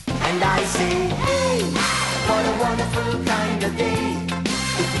And I say, hey, what a wonderful kind of day.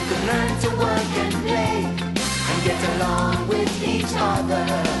 If you can learn to work and play and get along with each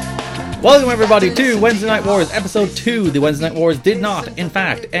other. Welcome everybody to Wednesday Night Wars Episode 2. The Wednesday Night Wars did not, in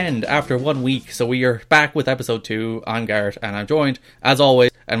fact, end after 1 week. So we are back with Episode 2. I'm Garrett and I'm joined, as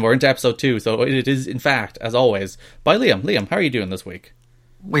always, and we're into Episode 2. So it is, in fact, as always, by Liam. Liam, how are you doing this week?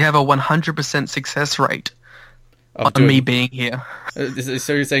 We have a 100% success rate on me being here.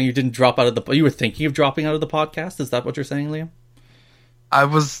 So you're saying you didn't drop out of the... You were thinking of dropping out of the podcast? Is that what you're saying, Liam? I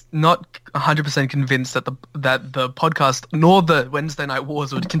was not 100% convinced that the podcast nor the Wednesday Night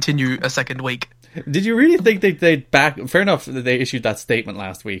Wars would continue a second week. Did you really think they'd back... Fair enough, they issued that statement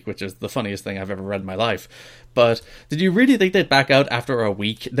last week, which is the funniest thing I've ever read in my life. But did you really think they'd back out after a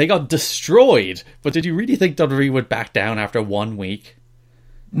week? They got destroyed. But did you really think WWE would back down after 1 week?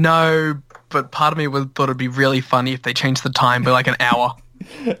 No, but part of me thought it'd be really funny if they changed the time by like an hour.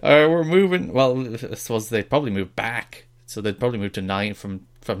 We're moving... Well, I suppose they'd probably move back. So they'd probably move to 9 from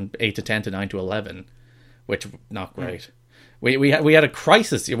 8 to 10 to 9 to 11, which not great. We had a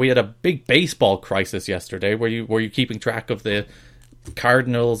crisis. We had a big baseball crisis yesterday. Were you keeping track of the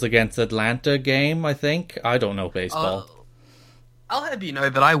Cardinals against Atlanta game? I think I don't know baseball. I'll have you know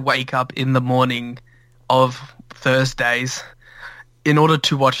that I wake up in the morning of Thursdays in order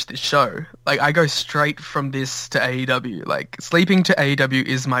to watch this show. Like I go straight from this to AEW. Like sleeping to AEW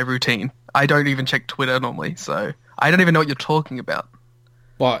is my routine. I don't even check Twitter normally, so I don't even know what you're talking about.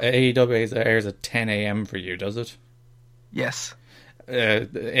 Well, AEW airs at 10 a.m. for you, does it? Yes.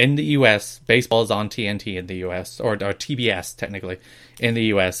 In the US, baseball is on TNT in the US, or TBS technically, in the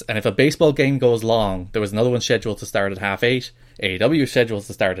US. And if a baseball game goes long, there was another one scheduled to start at 8:30. AEW scheduled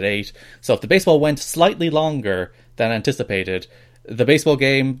to start at 8. So if the baseball went slightly longer than anticipated, the baseball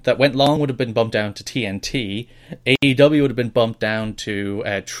game that went long would have been bumped down to TNT. AEW would have been bumped down to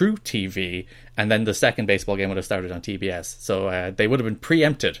True TV. And then the second baseball game would have started on TBS. So they would have been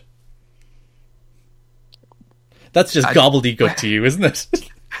preempted. That's just gobbledygook to you, isn't it?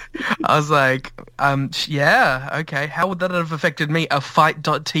 I was like, yeah, okay. How would that have affected me, a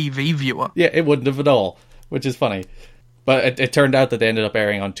Fight.tv viewer? Yeah, it wouldn't have at all, which is funny. But it turned out that they ended up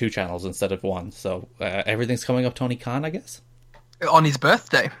airing on 2 channels instead of 1. So everything's coming up Tony Khan, I guess? On his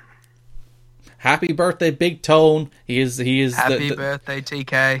birthday. Happy birthday, Big Tone. He is Happy birthday,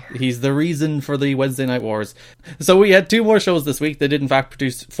 TK. He's the reason for the Wednesday Night Wars. So we had 2 more shows this week. They did, in fact,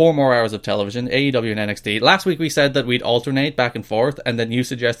 produce 4 more hours of television, AEW and NXT. Last week we said that we'd alternate back and forth, and then you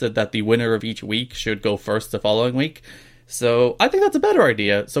suggested that the winner of each week should go first the following week. So I think that's a better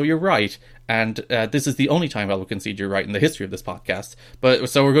idea. So you're right. And this is the only time I will concede you're right in the history of this podcast.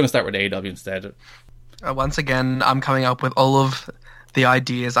 So we're going to start with AEW instead. Once again, I'm coming up with all of the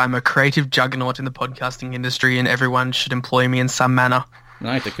ideas. I'm a creative juggernaut in the podcasting industry, and everyone should employ me in some manner. And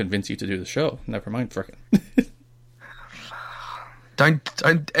I have to convince you to do the show. Never mind, frickin'.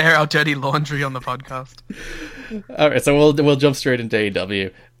 Don't air our dirty laundry on the podcast. All right, so we'll jump straight into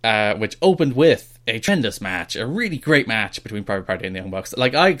AEW, which opened with a tremendous match, a really great match between Private Party and the Young Bucks.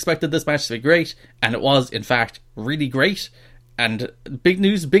 Like, I expected this match to be great, and it was, in fact, really great. And big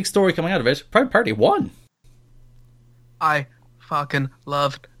news, big story coming out of it, Private Party won. I fucking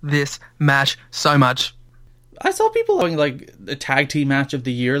loved this match so much. I saw people having like the tag team match of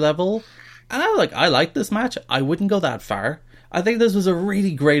the year level, and I like this match. I wouldn't go that far. I think this was a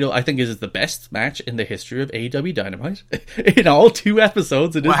really great... I think it is the best match in the history of AEW Dynamite. In all 2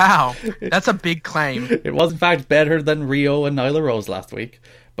 episodes. It is, wow, that's a big claim. It was, in fact, better than Rio and Nyla Rose last week.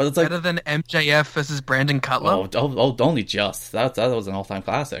 But it's like, better than MJF versus Brandon Cutler? Oh, only just. That was an all-time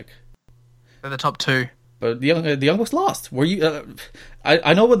classic. They're the top 2. But the Young Bucks lost. Were you?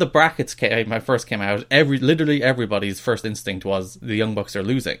 I know when the brackets first came out, literally everybody's first instinct was the Young Bucks are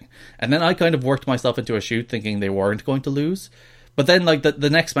losing, and then I kind of worked myself into a shoot thinking they weren't going to lose. But then, like the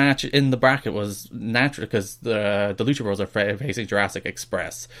next match in the bracket was natural because the Lucha Bros are facing Jurassic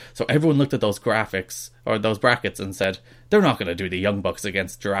Express, so everyone looked at those graphics or those brackets and said they're not going to do the Young Bucks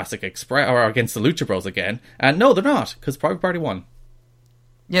against Jurassic Express or against the Lucha Bros again, and no, they're not because Private Party won.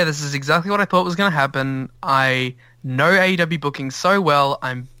 Yeah, this is exactly what I thought was going to happen. I know AEW booking so well,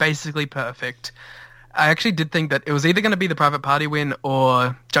 I'm basically perfect. I actually did think that it was either going to be the Private Party win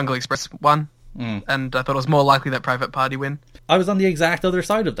or Jungle Express won, and I thought it was more likely that Private Party win. I was on the exact other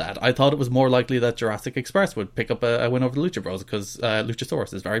side of that. I thought it was more likely that Jurassic Express would pick up a win over the Lucha Bros because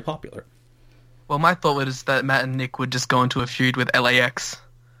Luchasaurus is very popular. Well, my thought was that Matt and Nick would just go into a feud with LAX.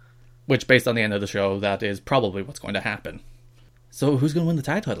 Which, based on the end of the show, that is probably what's going to happen. So who's going to win the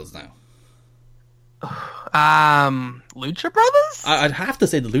tag titles now? Lucha Brothers? I'd have to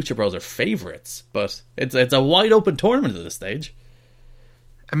say the Lucha Bros are favourites, but it's a wide open tournament at this stage.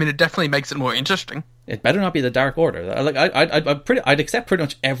 I mean, it definitely makes it more interesting. It better not be the Dark Order. Like I'd accept pretty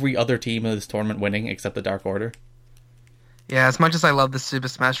much every other team in this tournament winning except the Dark Order. Yeah, as much as I love the Super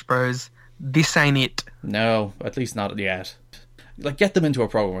Smash Bros, this ain't it. No, at least not yet. Like, get them into a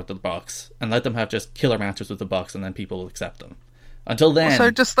program with the Bucks and let them have just killer matches with the Bucks, and then people will accept them. Until then,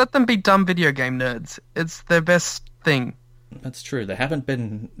 Also, just let them be dumb video game nerds. It's their best thing. that's true. They haven't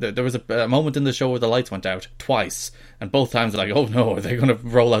been. There was a moment in the show where the lights went out twice, and both times they're like, "Oh no, are they going to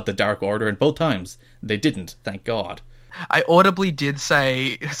roll out the Dark Order?" And both times they didn't. Thank God. I audibly did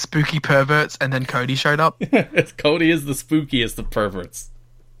say spooky perverts, and then Cody showed up. Cody is the spookiest of perverts.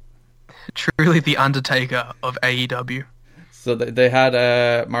 Truly the Undertaker of AEW. So they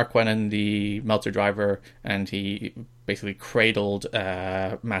had Mark Quentin, the Meltzer driver, and he basically cradled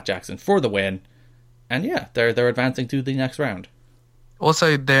Matt Jackson for the win. And yeah, they're advancing to the next round.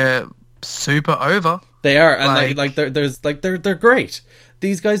 Also, they're super over. They are, and they're great.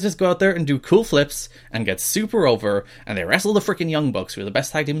 These guys just go out there and do cool flips and get super over, and they wrestle the freaking Young Bucks, who are the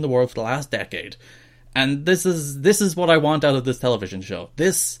best tag team in the world for the last decade. And this is what I want out of this television show.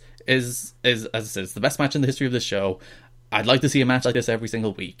 This is as I said, it's the best match in the history of this show. I'd like to see a match like this every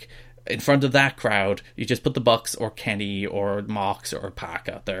single week. In front of that crowd, you just put the Bucks or Kenny or Mox or Pac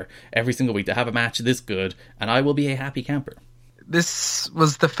out there every single week to have a match this good, and I will be a happy camper. This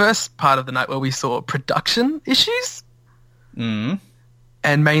was the first part of the night where we saw production issues. And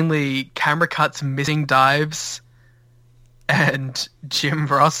mainly camera cuts, missing dives, and Jim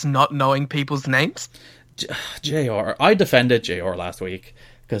Ross not knowing people's names. JR. I defended JR last week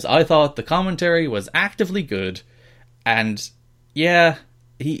because I thought the commentary was actively good, and yeah,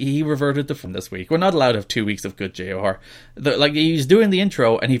 he reverted to from this week. We're not allowed to have 2 weeks of good JR. He's doing the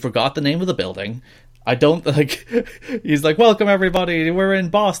intro and he forgot the name of the building. I don't like. He's like, "Welcome everybody. We're in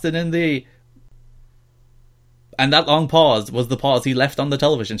Boston in the." And that long pause was the pause he left on the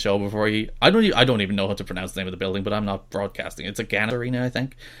television show before he. I don't even know how to pronounce the name of the building, but I'm not broadcasting. It's a Gannett Arena, I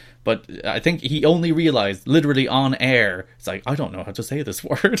think. But I think he only realized, literally on air, it's like, I don't know how to say this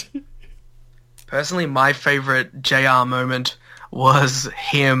word. Personally, my favorite JR moment was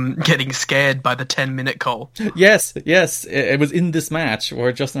him getting scared by the 10-minute call. Yes. It was in this match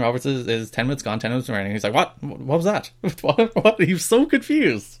where Justin Roberts is 10 minutes gone, 10 minutes remaining. He's like, what was that? What? He was so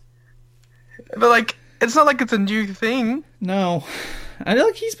confused. But, like, it's not like it's a new thing. No. And,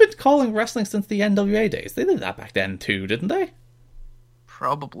 like, he's been calling wrestling since the NWA days. They did that back then, too, didn't they?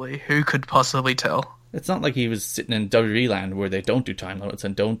 Probably. Who could possibly tell? It's not like he was sitting in WWE land where they don't do time limits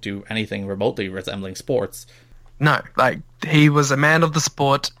and don't do anything remotely resembling sports. No, like, he was a man of the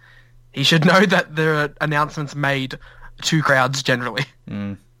sport. He should know that there are announcements made to crowds generally.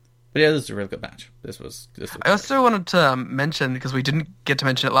 But yeah, this is a real good match. This was I also wanted to mention, because we didn't get to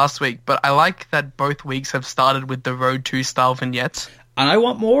mention it last week, but I like that both weeks have started with the Road 2 style vignettes. And I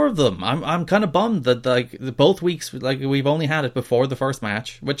want more of them. I'm kind of bummed that both weeks, like, we've only had it before the first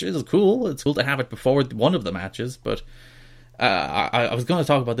match, which is cool. It's cool to have it before one of the matches, but I was going to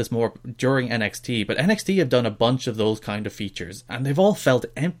talk about this more during NXT, but NXT have done a bunch of those kind of features, and they've all felt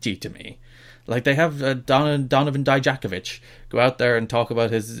empty to me. Like, they have Donovan Dijakovic go out there and talk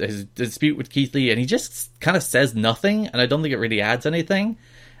about his dispute with Keith Lee, and he just kind of says nothing, and I don't think it really adds anything.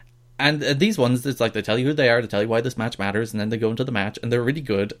 And these ones, it's like they tell you who they are, they tell you why this match matters, and then they go into the match, and they're really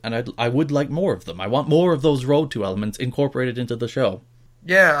good, and I would like more of them. I want more of those Road 2 elements incorporated into the show.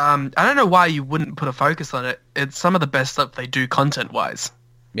 Yeah, I don't know why you wouldn't put a focus on it. It's some of the best stuff they do content-wise.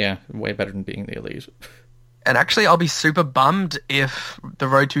 Yeah, way better than being the Elite. And actually, I'll be super bummed if the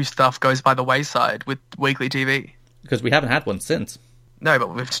Road 2 stuff goes by the wayside with weekly TV. Because we haven't had one since. No,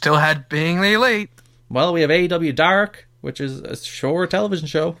 but we've still had Being the Elite. Well, we have AEW Dark, which is a short television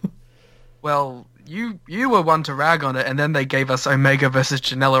show. Well, you were one to rag on it, and then they gave us Omega versus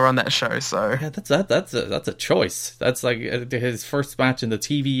Janela on that show, so... Yeah, that's a choice. That's like his first match in the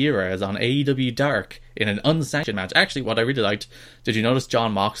TV era is on AEW Dark in an unsanctioned match. Actually, what I really liked, did you notice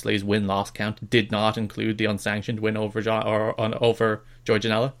Jon Moxley's win-loss count did not include the unsanctioned win over Joey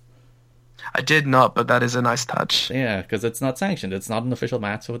Janela? I did not, but that is a nice touch. Yeah, because it's not sanctioned. It's not an official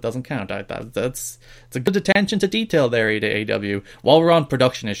match, so it doesn't count. It's a good attention to detail there, AEW. While we're on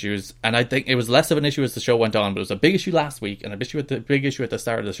production issues, and I think it was less of an issue as the show went on, but it was a big issue last week, and a big issue at the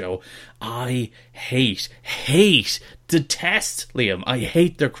start of the show. I detest, Liam, I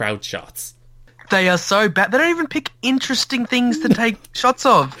hate their crowd shots. They are so bad. They don't even pick interesting things to take shots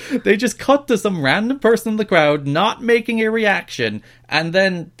of. They just cut to some random person in the crowd not making a reaction, and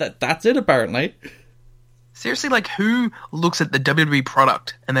then that's it, apparently. Seriously, like, who looks at the WWE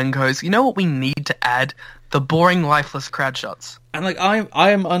product and then goes, you know what we need to add? The boring, lifeless crowd shots. And, like, I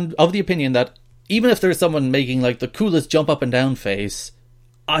am of the opinion that even if there's someone making, like, the coolest jump up and down face,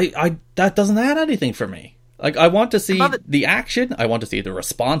 I that doesn't add anything for me. Like, I want to see But- the action, I want to see the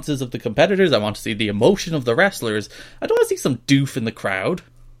responses of the competitors, I want to see the emotion of the wrestlers. I don't want to see some doof in the crowd.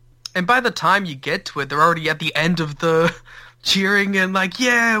 And by the time you get to it, they're already at the end of the cheering and like,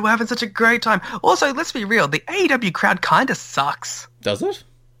 yeah, we're having such a great time. Also, let's be real, the AEW crowd kind of sucks. Does it?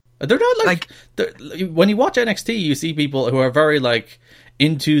 They're not when you watch NXT, you see people who are very like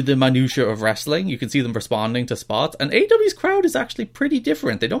into the minutiae of wrestling. You can see them responding to spots, and AEW's crowd is actually pretty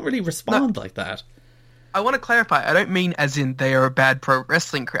different. They don't really respond like that. I want to clarify, I don't mean as in they are a bad pro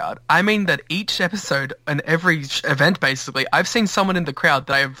wrestling crowd. I mean that each episode and every event, basically, I've seen someone in the crowd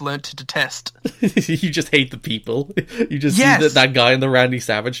that I have learned to detest. You just hate the people. You just Yes. see that guy in the Randy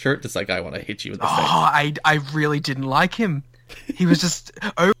Savage shirt. It's like, I want to hit you in the face. Oh, I really didn't like him. He was just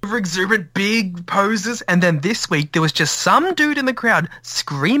over-exuberant, big poses, and then this week there was just some dude in the crowd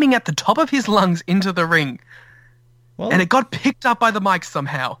screaming at the top of his lungs into the ring. Well, And it got picked up by the mic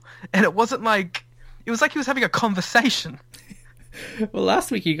somehow. And it wasn't like... It was like he was having a conversation. well,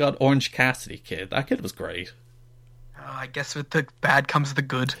 last week you got Orange Cassidy, kid. That kid was great. Oh, I guess with the bad comes the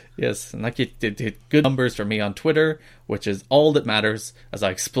good. Yes, and that kid did good numbers for me on Twitter, which is all that matters, as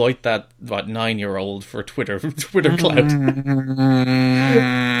I exploit that 9-year-old for Twitter clout.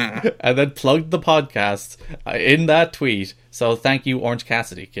 And then plugged the podcast in that tweet. So thank you, Orange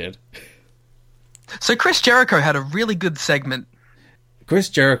Cassidy, kid. So Chris Jericho had a really good segment. Chris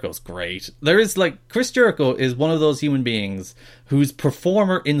Jericho's great. Chris Jericho is one of those human beings whose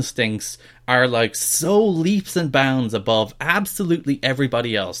performer instincts are like so leaps and bounds above absolutely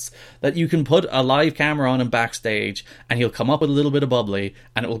everybody else that you can put a live camera on him backstage and he'll come up with a little bit of bubbly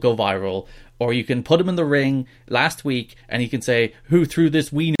and it will go viral. Or you can put him in the ring last week and he can say, who threw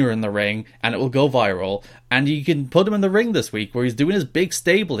this wiener in the ring? And it will go viral. And you can put him in the ring this week where he's doing his big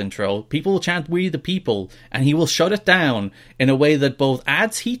stable intro. People will chant, "We the people." And he will shut it down in a way that both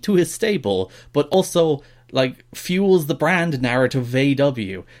adds heat to his stable, but also like fuels the brand narrative of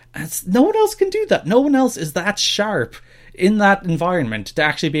AEW. And no one else can do that. No one else is that sharp in that environment to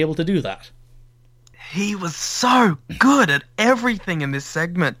actually be able to do that. He was so good at everything in this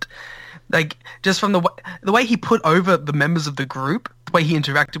segment. Like, just from the way he put over the members of the group, the way he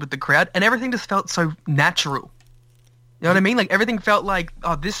interacted with the crowd, and everything just felt so natural. You know what I mean? Like, everything felt like,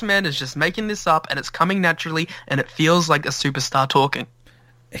 oh, this man is just making this up, and it's coming naturally, and it feels like a superstar talking.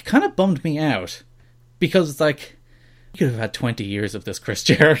 It kind of bummed me out, because it's like, you could have had 20 years of this Chris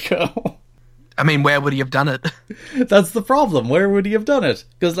Jericho. I mean, where would he have done it? That's the problem. Where would he have done it?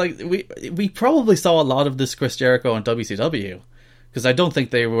 Because like we probably saw a lot of this Chris Jericho on WCW. Because I don't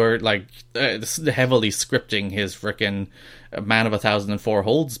think they were like heavily scripting his frickin' Man of 1,004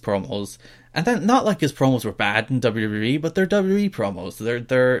 Holds promos. And then, not like his promos were bad in WWE, but they're WWE promos.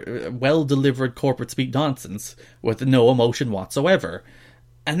 They're well-delivered corporate speak nonsense with no emotion whatsoever.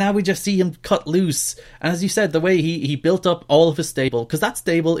 And now we just see him cut loose. And as you said, the way he built up all of his stable, because that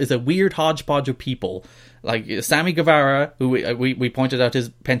stable is a weird hodgepodge of people. Like Sammy Guevara, who we pointed out his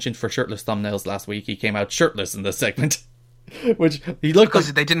penchant for shirtless thumbnails last week. He came out shirtless in this segment. Which he looked Because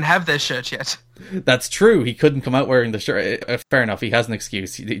like... they didn't have their shirts yet. That's true. He couldn't come out wearing the shirt. Fair enough. He has an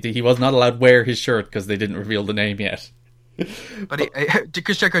excuse. He was not allowed to wear his shirt because they didn't reveal the name yet. But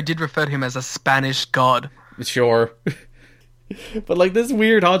Chris Jericho did refer to him as a Spanish god. Sure. But like this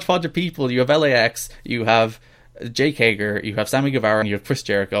weird hodgepodge of people, you have LAX, you have Jake Hager, you have Sammy Guevara, and you have Chris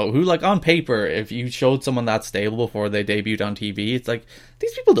Jericho, who like on paper, if you showed someone that stable before they debuted on TV, it's like,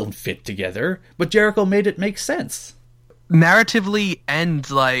 these people don't fit together. But Jericho made it make sense. Narratively and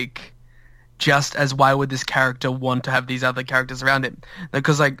like just as why would this character want to have these other characters around him?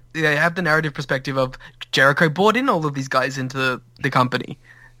 Because like they have the narrative perspective of Jericho brought in all of these guys into the company.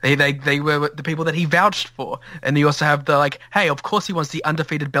 They were the people that he vouched for, and you also have the like, hey, of course he wants the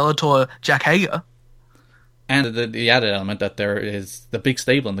undefeated Bellator Jack Hager. And the added element that there is the big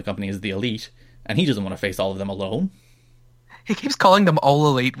stable in the company is the Elite, and he doesn't want to face all of them alone. He keeps calling them all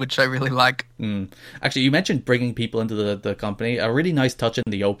elite, which I really like. Actually, you mentioned bringing people into the company. A really nice touch in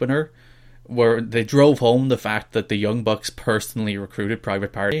the opener, where they drove home the fact that the Young Bucks personally recruited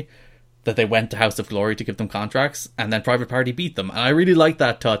Private Party, that they went to House of Glory to give them contracts, and then Private Party beat them. And I really like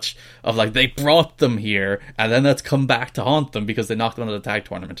that touch of like, they brought them here, and then that's come back to haunt them because they knocked them out of the tag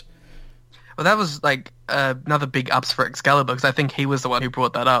tournament. Well, that was like another big ups for Excalibur, because I think he was the one who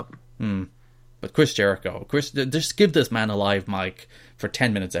brought that up. But Chris Jericho, just give this man a live mic for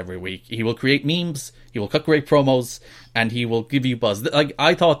 10 minutes every week. He will create memes, he will cut great promos, and he will give you buzz. Like,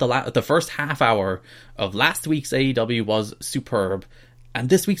 I thought the first half hour of last week's AEW was superb, and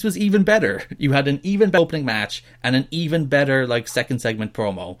this week's was even better. You had an even better opening match, and an even better, like, second segment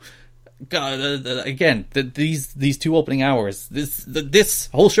promo. God, again, these 2 opening hours, this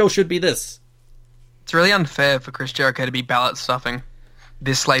whole show should be this. It's really unfair for Chris Jericho to be ballot stuffing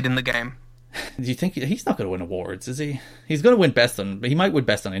this late in the game. Do you think he's not going to win awards? Is he? He's going to win he might win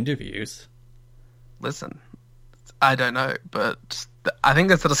best on interviews. Listen, I don't know, but I think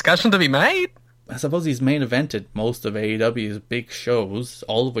there's a discussion to be made. I suppose he's main evented most of AEW's big shows,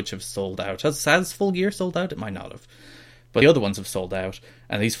 all of which have sold out. Has Full Gear sold out? It might not have. But the other ones have sold out.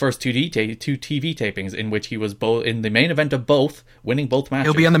 And these first two TV tapings in which he was both in the main event of both, winning both matches.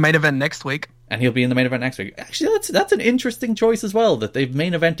 He'll be on the main event next week. And he'll be in the main event next week. Actually, that's an interesting choice as well, that they've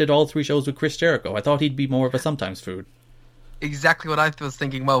main evented all 3 shows with Chris Jericho. I thought he'd be more of a sometimes food. Exactly what I was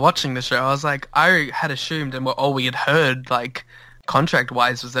thinking while watching the show. I was like, I had assumed, and all we had heard, like,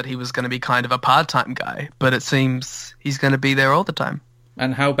 contract-wise, was that he was going to be kind of a part-time guy. But it seems he's going to be there all the time.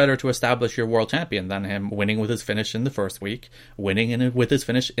 And how better to establish your world champion than him winning with his finish in the first week, winning with his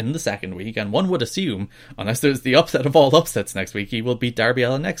finish in the second week, and one would assume, unless there's the upset of all upsets next week, he will beat Darby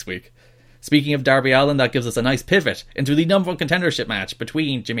Allin next week. Speaking of Darby Allin, that gives us a nice pivot into the number 1 contendership match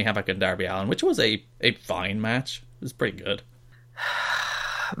between Jimmy Havoc and Darby Allin, which was a fine match. It was pretty good.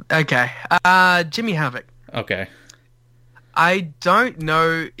 Okay. Jimmy Havoc. Okay. I don't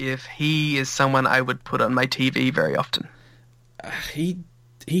know if he is someone I would put on my TV very often.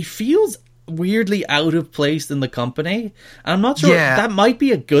 He feels weirdly out of place in the company. And I'm not sure that might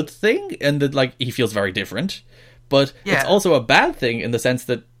be a good thing, and that like he feels very different. But it's also a bad thing in the sense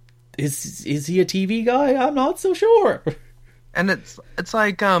that is he a TV guy? I'm not so sure. And it's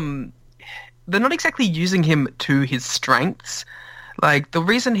like they're not exactly using him to his strengths. Like, the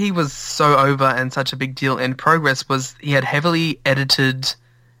reason he was so over and such a big deal in Progress was he had heavily edited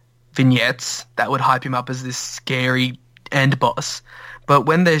vignettes that would hype him up as this scary end boss. But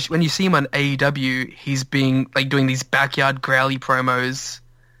when you see him on AEW, he's being like doing these backyard growly promos,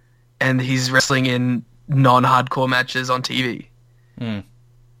 and he's wrestling in non-hardcore matches on TV.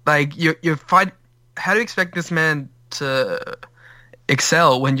 Like, you fight. How do you expect this man to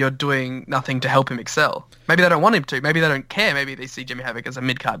excel when you're doing nothing to help him excel? Maybe they don't want him to. Maybe they don't care. Maybe they see Jimmy Havoc as a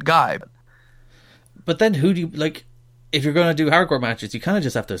mid-card guy. But then who do you, like, if you're going to do hardcore matches, you kind of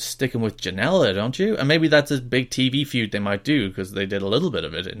just have to stick him with Janela, don't you? And maybe that's a big TV feud they might do, because they did a little bit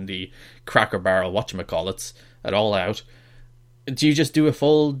of it in the Cracker Barrel whatchamacallits at All Out. Do you just do a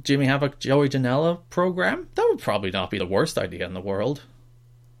full Jimmy Havoc, Joey Janela program? That would probably not be the worst idea in the world.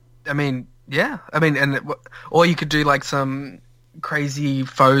 I mean, yeah. I mean, or you could do like some crazy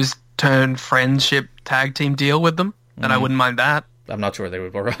foes turn friendship tag team deal with them, and I wouldn't mind that. I'm not sure they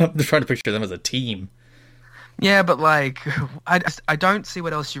would work. I'm trying to picture them as a team. Yeah, but like, I don't see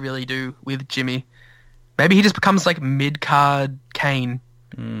what else you really do with Jimmy. Maybe he just becomes like mid-card Kane,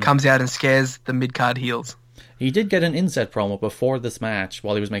 comes out and scares the mid-card heels. He did get an inset promo before this match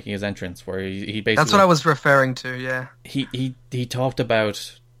while he was making his entrance, where he basically... That's what I was referring to, yeah. He talked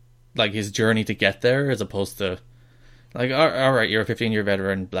about like his journey to get there, as opposed to like, all right, you're a 15-year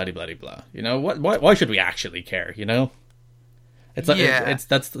veteran, blah blah blah blah. You know, why should we actually care? You know, it's like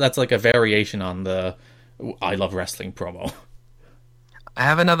that's like a variation on the I love wrestling promo. I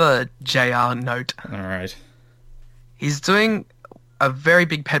have another JR note. All right, he's doing a very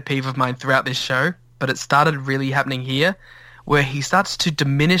big pet peeve of mine throughout this show, but it started really happening here, where he starts to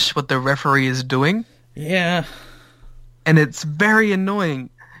diminish what the referee is doing. Yeah, and it's very annoying.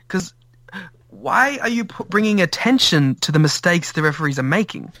 Because why are you bringing attention to the mistakes the referees are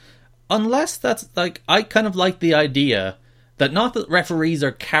making? Unless that's like, I kind of like the idea that not that referees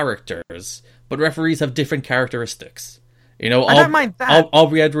are characters, but referees have different characteristics. You know, I don't mind that.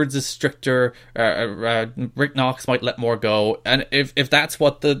 Aubrey Edwards is stricter. Rick Knox might let more go, and if that's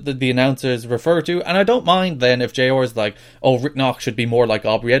what the announcers refer to, and I don't mind then if JR is like, oh, Rick Knox should be more like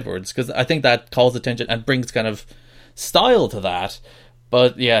Aubrey Edwards, because I think that calls attention and brings kind of style to that.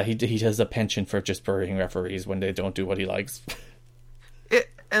 But yeah, he has a penchant for just berating referees when they don't do what he likes.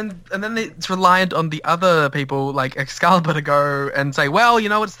 And then it's reliant on the other people like Excalibur to go and say, well, you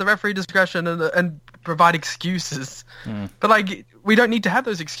know, it's the referee discretion, and provide excuses. But like, we don't need to have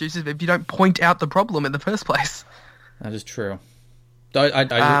those excuses if you don't point out the problem in the first place. That is true.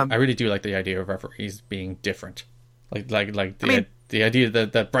 I really do like the idea of referees being different. The idea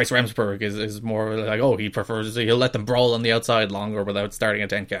that Bryce Remsburg is more like, oh, he'll let them brawl on the outside longer without starting a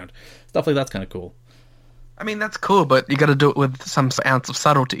 10 count. Stuff like that's kind of cool. I mean, that's cool, but you got to do it with some ounce of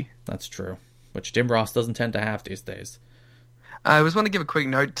subtlety. That's true, which Jim Ross doesn't tend to have these days. I just want to give a quick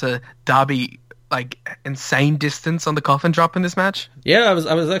note to Darby, like, insane distance on the coffin drop in this match. Yeah,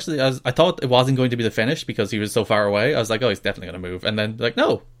 I thought it wasn't going to be the finish because he was so far away. I was like, oh, he's definitely going to move. And then, like,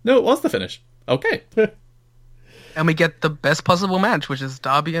 no, it was the finish. Okay. And we get the best possible match, which is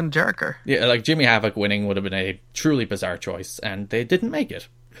Darby and Jericho. Yeah, like Jimmy Havoc winning would have been a truly bizarre choice, and they didn't make it.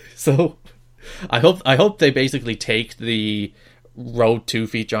 So I hope they basically take the road to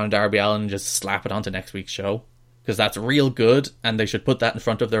feature on Darby Allin and just slap it onto next week's show, because that's real good, and they should put that in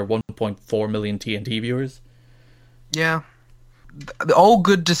front of their 1.4 million TNT viewers. Yeah. All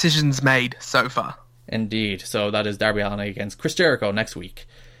good decisions made so far. Indeed. So that is Darby Allin against Chris Jericho next week.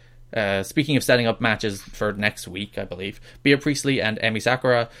 Speaking of setting up matches for next week, I believe, Bea Priestley and Emi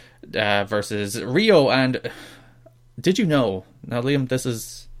Sakura versus Rio and... Did you know... Now, Liam,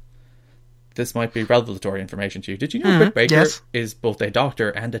 this might be revelatory information to you. Did you know Britt Baker is both a doctor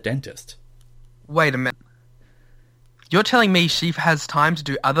and a dentist? Wait a minute. You're telling me she has time to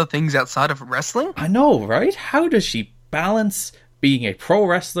do other things outside of wrestling? I know, right? How does she balance being a pro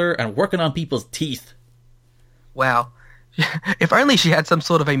wrestler and working on people's teeth? Wow. If only she had some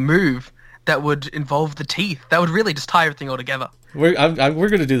sort of a move that would involve the teeth. That would really just tie everything all together. We're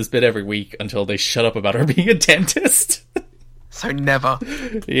going to do this bit every week until they shut up about her being a dentist. So never.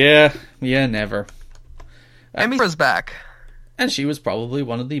 Yeah, never. Emi's back. And she was probably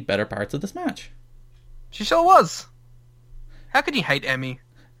one of the better parts of this match. She sure was. How can you hate Emi?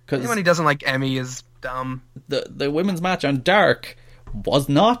 'Cause anyone who doesn't like Emi is dumb. The women's match on Dark was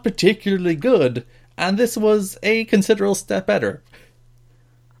not particularly good, and this was a considerable step better.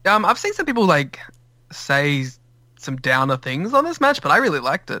 I've seen some people say some downer things on this match, but I really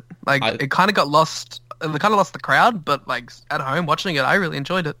liked it. It kind of got lost. It kind of lost the crowd, but at home watching it, I really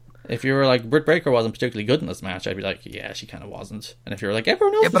enjoyed it. If you were like, Britt Baker wasn't particularly good in this match, I'd be like, yeah, she kind of wasn't. And if you were like,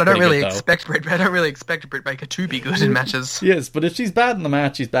 everyone else, but I don't really expect Britt Britt Baker to be good in matches. Yes, but if she's bad in the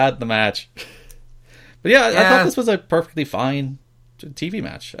match, she's bad in the match. But yeah, I thought this was a perfectly fine TV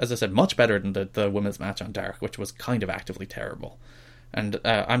match. As I said, much better than the women's match on Dark, which was kind of actively terrible. And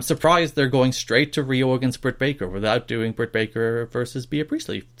I'm surprised they're going straight to Rio against Britt Baker without doing Britt Baker versus Bea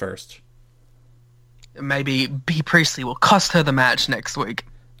Priestley first. Maybe Bea Priestley will cost her the match next week.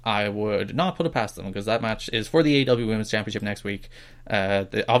 I would not put it past them, because that match is for the AEW Women's Championship next week.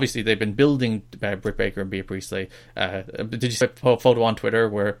 Obviously, they've been building Britt Baker and Bea Priestley. Did you see a photo on Twitter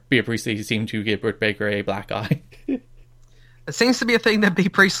where Bea Priestley seemed to give Britt Baker a black eye? It seems to be a thing that Bea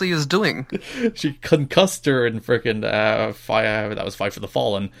Priestley is doing. She concussed her in freaking Fire. That was Fight for the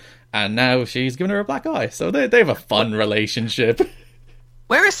Fallen, and now she's giving her a black eye. So they have a fun relationship.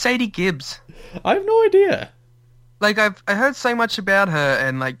 Where is Sadie Gibbs? I have no idea. I heard so much about her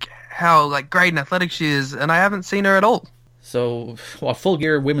and how great and athletic she is, and I haven't seen her at all. So, Full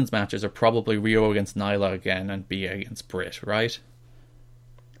Gear women's matches are probably Rio against Nyla again and Bea against Britt, right?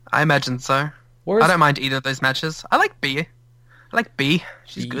 I imagine so. I don't mind either of those matches. I like Bea. I like Bea.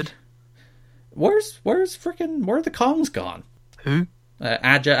 She's good. Where are the Kongs gone? Who?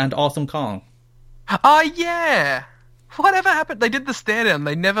 Aja and Awesome Kong. Oh yeah. Whatever happened? They did the stare down.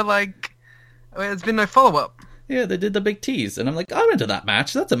 They never there's been no follow up. Yeah, they did the big tease, and I'm like, I'm into that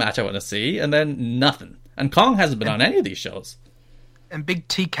match. That's a match I want to see. And then nothing. And Kong hasn't been on any of these shows. And Big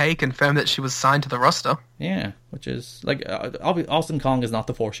TK confirmed that she was signed to the roster. Yeah, which is Awesome Kong is not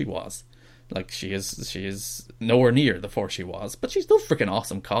the force she was. She is nowhere near the force she was, but she's still freaking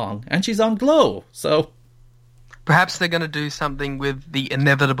Awesome Kong, and she's on Glow. So perhaps they're going to do something with the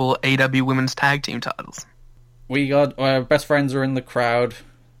inevitable AEW Women's Tag Team titles. We got Best Friends are in the crowd.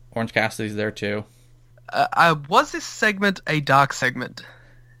 Orange Cassidy's there too. Was this segment a dark segment?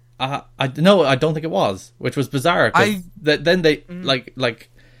 No, I don't think it was, which was bizarre. Then they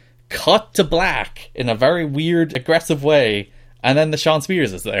cut to black in a very weird, aggressive way, and then the Sean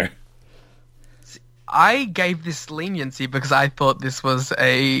Spears is there. I gave this leniency because I thought this was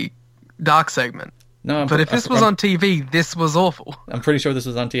a dark segment. No, but if this was on TV, this was awful. I'm pretty sure this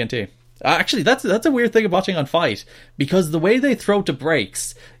was on TNT. Actually, that's a weird thing of watching on Fight, because the way they throw to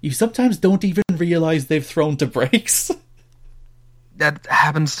breaks, you sometimes don't even realize they've thrown to breaks. That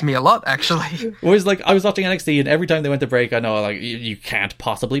happens to me a lot, actually. Whereas, I was watching NXT, and every time they went to break, I know, you can't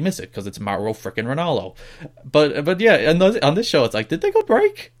possibly miss it, because it's Mauro frickin' Ronaldo. But yeah, on this show, it's did they go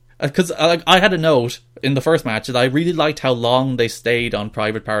break? Because I had a note in the first match that I really liked how long they stayed on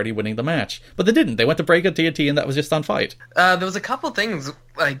Private Party winning the match. But they didn't. They went to break at TNT, and that was just on Fight. There was a couple of things,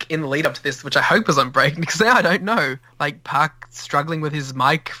 in the lead up to this, which I hope was on break, because now I don't know. Park struggling with his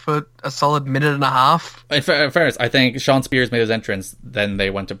mic for a solid minute and a half. In fairness, I think Sean Spears made his entrance, then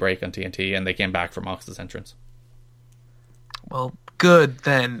they went to break on TNT, and they came back for Mox's entrance. Well, good,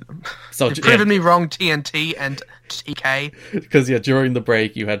 then. So you've proven me wrong, TNT and TK. Because, during the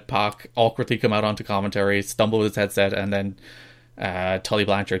break, you had Pac awkwardly come out onto commentary, stumble with his headset, and then Tully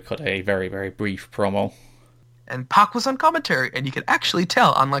Blanchard cut a very, very brief promo. And Pac was on commentary, and you could actually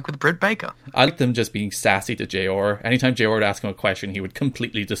tell, unlike with Britt Baker. I liked him just being sassy to JR. Anytime JR would ask him a question, he would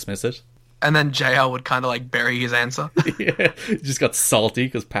completely dismiss it. And then JR would kind of like bury his answer. Yeah, he just got salty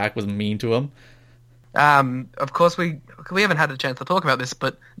because Pac was mean to him. Of course, we haven't had a chance to talk about this,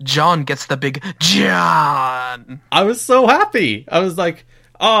 but John gets the big John. I was so happy. I was like,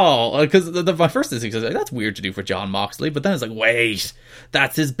 oh, because my first instinct was like, that's weird to do for John Moxley. But then it's like, wait,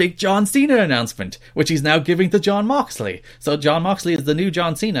 that's his big John Cena announcement, which he's now giving to John Moxley. So John Moxley is the new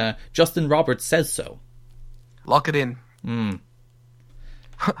John Cena. Justin Roberts says so. Lock it in.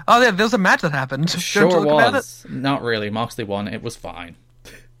 Oh, yeah, there's a match that happened. Sure was. Not really. Moxley won. It was fine.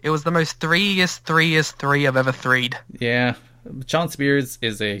 It was the most three-est three I've ever threed. Yeah. Sean Spears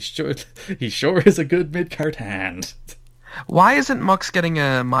is he sure is a good mid-card hand. Why isn't Mox getting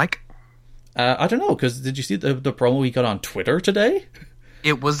a mic? I don't know, because did you see the promo he got on Twitter today?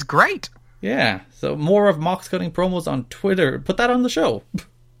 It was great. Yeah, so more of Mox cutting promos on Twitter. Put that on the show.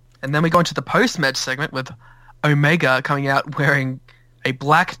 And then we go into the post-match segment with Omega coming out wearing a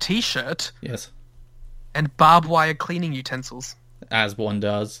black t-shirt. Yes. And barbed wire cleaning utensils. As one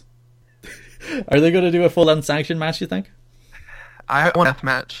does. Are they going to do a full unsanctioned match, you think? I want a death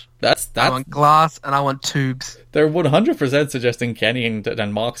match. That's I want glass and I want tubes. They're 100% suggesting Kenny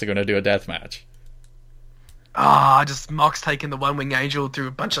and Mox are going to do a death match. Just Mox taking the One Wing Angel through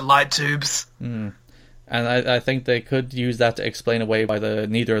a bunch of light tubes. And I think they could use that to explain away why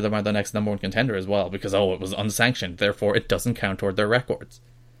neither of them are the next number one contender as well, because it was unsanctioned, therefore it doesn't count toward their records.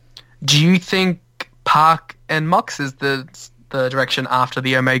 Do you think Pac and Mox is the direction after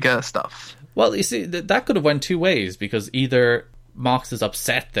the Omega stuff? Well, you see, that could have went two ways, because either Mox is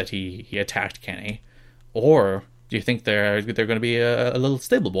upset that he attacked Kenny, or do you think they're going to be a little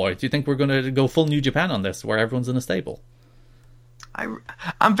stable boy? Do you think we're going to go full New Japan on this, where everyone's in a stable?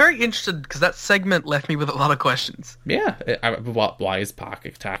 I'm very interested, because that segment left me with a lot of questions. Yeah, why is Pac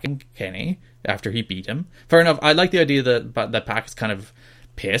attacking Kenny after he beat him? Fair enough, I like the idea that Pac is kind of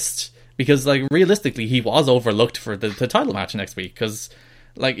pissed, because like realistically he was overlooked for the title match next week, because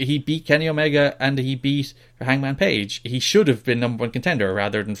like he beat Kenny Omega and he beat Hangman Page. He should have been number one contender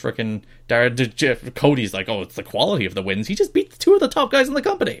rather than frickin' Cody's like, oh, it's the quality of the wins. He just beat two of the top guys in the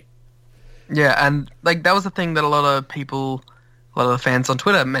company. Yeah, and like that was the thing that a lot of the fans on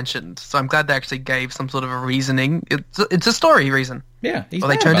Twitter mentioned. So I'm glad they actually gave some sort of a reasoning. It's a story reason. Yeah, or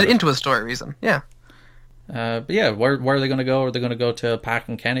they turned it into a story reason. Yeah. But yeah, where are they going to go? Are they going to go to Pac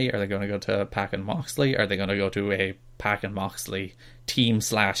and Kenny? Are they going to go to Pac and Moxley? Are they going to go to a Pac and Moxley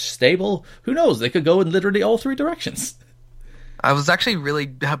team/stable? Who knows? They could go in literally all three directions. I was actually really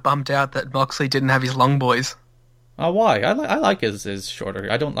bummed out that Moxley didn't have his long boys. Oh, why? I like his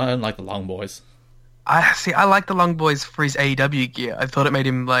shorter. I don't like the long boys. I like the long boys for his AEW gear. I thought it made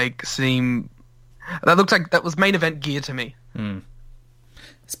him seem. That looked like that was main event gear to me.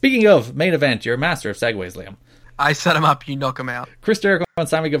 Speaking of main event, you're a master of segues, Liam. I set him up, you knock him out. Chris Jericho and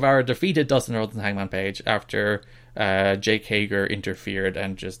Sammy Guevara defeated Dustin Rhodes and Hangman Page after Jake Hager interfered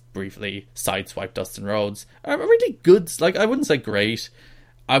and just briefly sideswiped Dustin Rhodes. A really good, I wouldn't say great.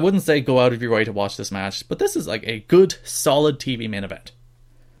 I wouldn't say go out of your way to watch this match, but this is like a good, solid TV main event.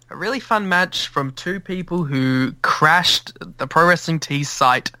 A really fun match from two people who crashed the Pro Wrestling Tees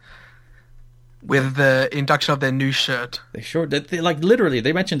site with the induction of their new shirt. They sure did. They literally,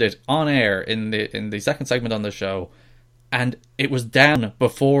 they mentioned it on air in the second segment on the show, and it was down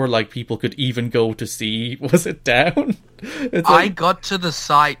before people could even go to see. Was it down? I got to the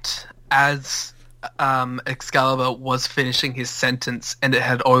site as Excalibur was finishing his sentence, and it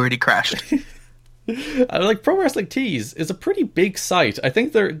had already crashed. Pro Wrestling Tees is a pretty big site. I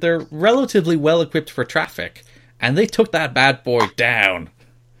think they're relatively well equipped for traffic, and they took that bad boy down.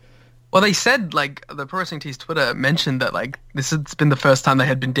 Well, they said, the Pro Wrestling Tees Twitter mentioned that, this has been the first time they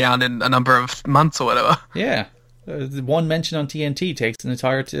had been down in a number of months or whatever. Yeah. One mention on TNT takes an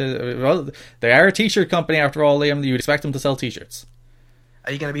entire... they are a t-shirt company, after all, Liam. You'd expect them to sell t-shirts.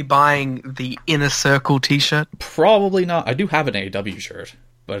 Are you going to be buying the Inner Circle t-shirt? Probably not. I do have an AEW shirt,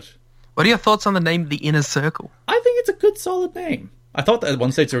 but... What are your thoughts on the name The Inner Circle? I think it's a good, solid name. I thought that at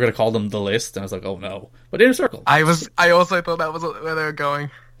one stage they were going to call them The List, and I was like, oh no. But Inner Circle. I also thought that was where they were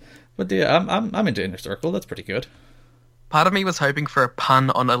going. But yeah, I'm into Inner Circle. That's pretty good. Part of me was hoping for a pun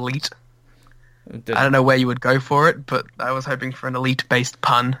on Elite. I don't know where you would go for it, but I was hoping for an Elite-based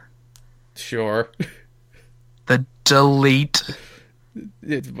pun. Sure. The Delete.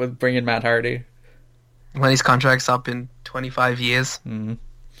 Bring in Matt Hardy. When his contract's up in 25 years. Mm-hmm.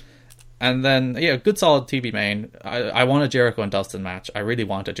 And then, yeah, good solid TV main. I want a Jericho and Dustin match. I really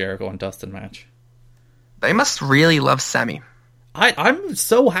want a Jericho and Dustin match. They must really love Sammy. I'm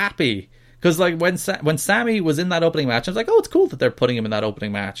so happy, Because like when Sammy was in that opening match, I was like, oh, it's cool that they're putting him in that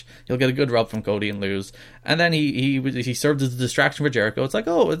opening match. He'll get a good rub from Cody and lose. And then he served as a distraction for Jericho. It's like,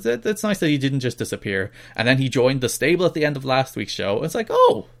 oh, it's nice that he didn't just disappear. And then he joined the stable at the end of last week's show. It's like,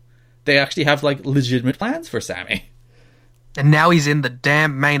 oh, they actually have like legitimate plans for Sammy. And now he's in the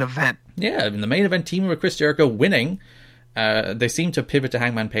damn main event. Yeah, in the main event, teaming with Chris Jericho, winning. They seem to pivot to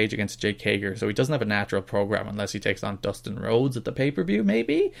Hangman Page against Jake Hager, so he doesn't have a natural program unless he takes on Dustin Rhodes at the pay-per-view,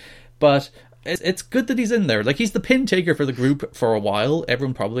 maybe. But it's good that he's in there. Like, he's the pin taker for the group for a while.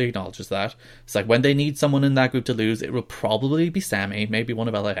 Everyone probably acknowledges that. It's like, when they need someone in that group to lose, it will probably be Sammy, maybe one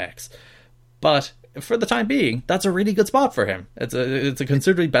of LAX. But for the time being, that's a really good spot for him. It's a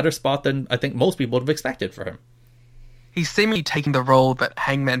considerably better spot than I think most people would have expected for him. He's seemingly taking the role that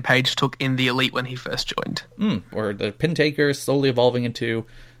Hangman Page took in the Elite when he first joined. Or the pin taker slowly evolving into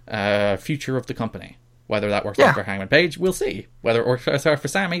future of the company. Whether that works out for Hangman Page, we'll see. Whether it works out for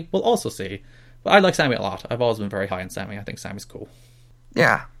Sammy, we'll also see. But I like Sammy a lot. I've always been very high on Sammy. I think Sammy's cool.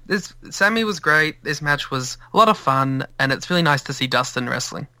 Yeah, Sammy was great. This match was a lot of fun, and it's really nice to see Dustin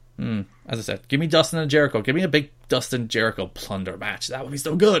wrestling. As I said, give me Dustin and Jericho. Give me a big Dustin Jericho plunder match. That would be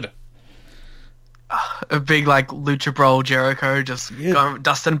so good. A big, like, Lucha Brawl Jericho, just going,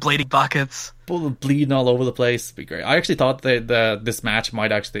 Dustin bleeding buckets. Bleeding all over the place. It'd be great. I actually thought that this match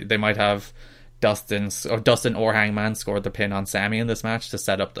might have Dustin or Hangman score the pin on Sammy in this match to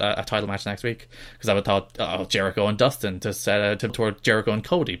set up a title match next week. Because I would have thought, Jericho and Dustin to set toward Jericho and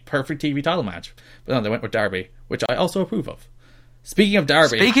Cody. Perfect TV title match. But no, they went with Darby, which I also approve of. Speaking of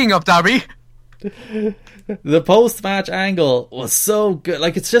Darby... The post-match angle was so good.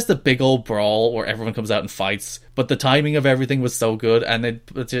 Like, it's just a big old brawl where everyone comes out and fights, but the timing of everything was so good, and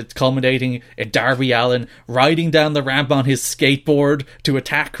it's culminating in Darby Allin riding down the ramp on his skateboard to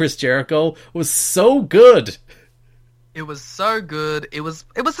attack Chris Jericho was so good. It was so good. It was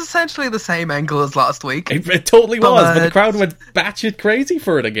essentially the same angle as last week. It totally was, but the crowd went batshit crazy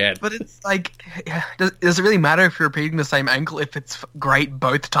for it again. But it's like, does it really matter if you're repeating the same angle if it's great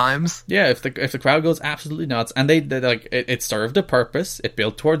both times? Yeah, if the crowd goes absolutely nuts, and they like it served a purpose. It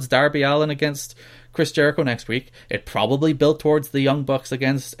built towards Darby Allin against Chris Jericho next week. It probably built towards the Young Bucks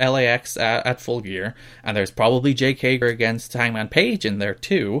against LAX at Full Gear, and there's probably Jake Hager against Hangman Page in there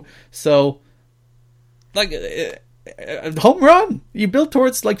too. So, like. Home run! You built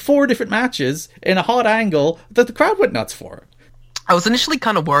towards like 4 different matches in a hot angle that the crowd went nuts for. I was initially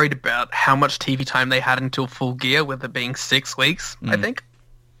kind of worried about how much TV time they had until Full Gear, with it being 6 weeks, I think.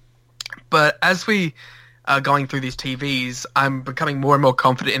 But as we are going through these TVs, I'm becoming more and more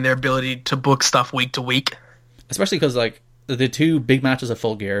confident in their ability to book stuff week to week. Especially because like the 2 big matches of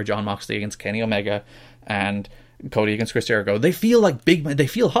Full Gear, Jon Moxley against Kenny Omega and Cody against Chris Jericho, they feel like they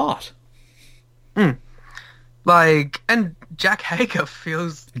feel hot. Like, and Jack Hager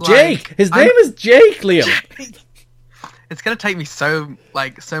feels Jake! Like... His name is Jake, Liam! It's gonna take me so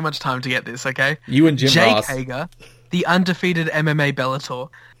much time to get this, okay? You and Jim Ross. Jake Hager, the undefeated MMA Bellator.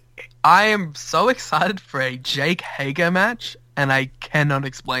 I am so excited for a Jake Hager match, and I cannot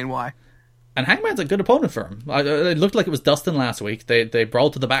explain why. And Hangman's a good opponent for him. It looked like it was Dustin last week. They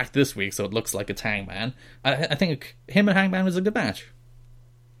brawled to the back this week, so it looks like it's Hangman. I think him and Hangman was a good match.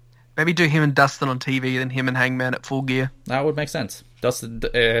 Maybe do him and Dustin on TV, then him and Hangman at Full Gear. That would make sense. Dustin,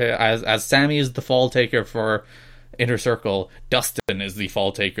 as Sammy is the fall taker for Inner Circle, Dustin is the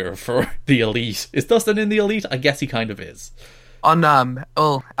fall taker for the Elite. Is Dustin in the Elite? I guess he kind of is.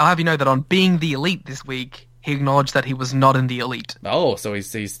 I'll have you know that on Being the Elite this week, he acknowledged that he was not in the Elite. Oh, so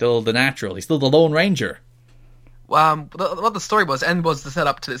he's still the natural. He's still the Lone Ranger. What the story was, and was the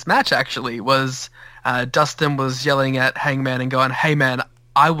setup to this match actually, was Dustin was yelling at Hangman and going, "Hey man,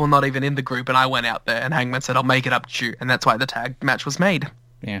 I will not even in the group," and I went out there, and Hangman said, "I'll make it up to you," and that's why the tag match was made.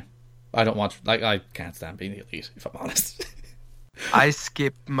 Yeah. I can't stand Being the Elite, if I'm honest. I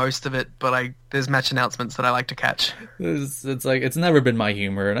skip most of it, but there's match announcements that I like to catch. It's like, it's never been my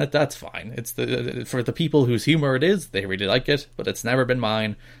humor, and that's fine. It's for the people whose humor it is, they really like it, but it's never been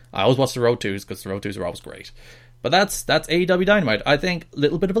mine. I always watch the Road 2s, because the Road 2s are always great. But that's AEW Dynamite. I think a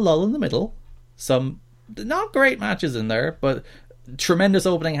little bit of a lull in the middle. Some not great matches in there, but tremendous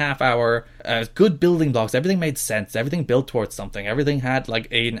opening half hour, good building blocks, everything made sense, everything built towards something, everything had like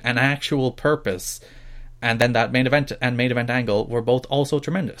an actual purpose, and then that main event and main event angle were both also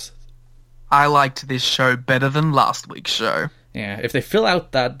tremendous. I liked this show better than last week's show. Yeah, if they fill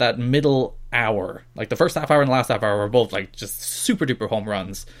out that middle hour, like the first half hour and the last half hour were both like just super duper home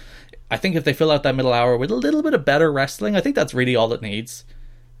runs. I think if they fill out that middle hour with a little bit of better wrestling, I think that's really all it needs.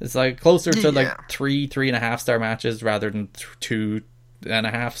 It's like closer to like 3.5 star matches rather than 2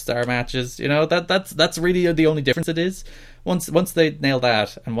 2.5-star matches. You know, that's really the only difference it is. Once they nail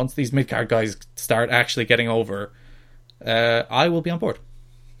that, and once these mid-card guys start actually getting over, I will be on board.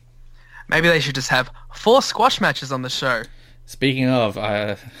 Maybe they should just have 4 squash matches on the show. Speaking of,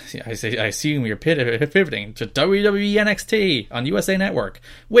 I assume you're pivoting to WWE NXT on USA Network,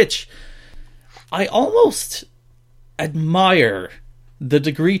 which I almost admire the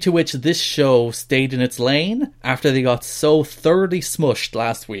degree to which this show stayed in its lane after they got so thoroughly smushed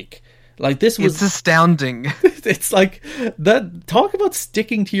last week. Like, this was... It's astounding. It's like, that. Talk about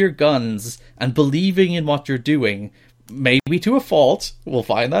sticking to your guns and believing in what you're doing. Maybe to a fault. We'll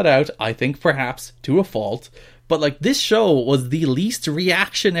find that out. I think perhaps to a fault. But, like, this show was the least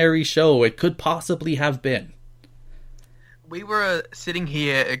reactionary show it could possibly have been. We were sitting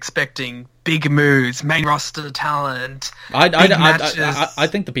here expecting big moves, main roster talent, big matches. I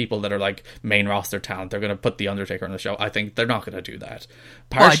think the people that are like main roster talent, they're going to put The Undertaker on the show. I think they're not going to do that.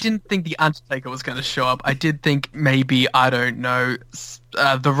 Well, I didn't think The Undertaker was going to show up. I did think maybe, I don't know,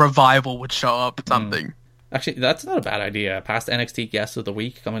 the Revival would show up, something. Actually, that's not a bad idea. Past NXT Guest of the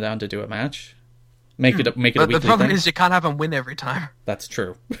Week coming down to do a match. Make it a weekly thing. But the problem is you can't have them win every time. That's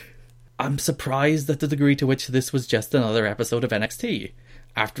true. I'm surprised at the degree to which this was just another episode of NXT.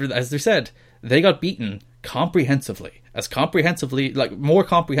 After, as they said, they got beaten comprehensively, like more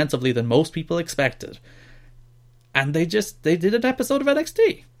comprehensively than most people expected. And they did an episode of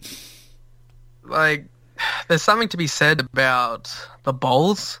NXT. Like, there's something to be said about the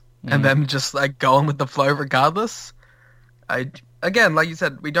bowls and them just like going with the flow regardless. Again, like you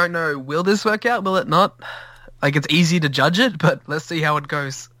said, we don't know, will this work out? Will it not? Like, it's easy to judge it, but let's see how it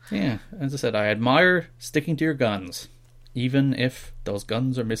goes. Yeah, as I said, I admire sticking to your guns, even if those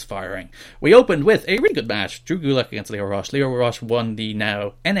guns are misfiring. We opened with a really good match. Drew Gulak against Lio Rush. Lio Rush won the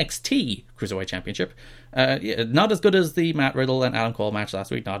now NXT Cruiserweight Championship. Not as good as the Matt Riddle and Adam Cole match last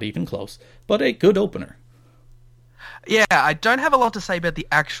week, not even close, but a good opener. Yeah, I don't have a lot to say about the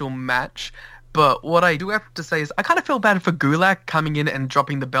actual match, but what I do have to say is I kind of feel bad for Gulak coming in and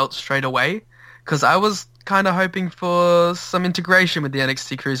dropping the belt straight away, because I was kind of hoping for some integration with the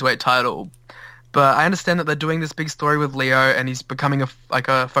NXT Cruiserweight title. But I understand that they're doing this big story with Leo, and he's becoming a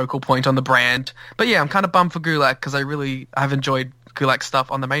focal point on the brand. But yeah, I'm kind of bummed for Gulak, because I've enjoyed Gulak's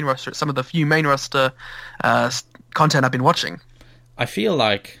stuff on the main roster. Some of the few main roster content I've been watching. I feel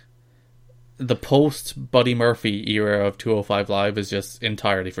like the post-Buddy Murphy era of 205 Live is just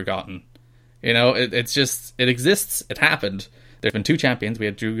entirely forgotten. You know, it exists, it happened. There's been 2 champions. We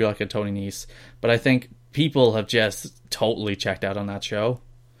had Drew Gulak and Tony Nese. But I think people have just totally checked out on that show.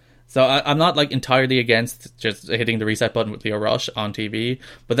 So I'm not like entirely against just hitting the reset button with Lio Rush on TV.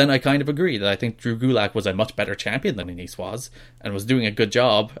 But then I kind of agree that I think Drew Gulak was a much better champion than Nese was. And was doing a good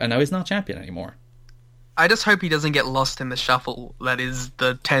job. And now he's not champion anymore. I just hope he doesn't get lost in the shuffle that is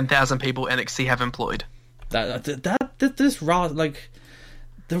the 10,000 people NXT have employed. This raw, like...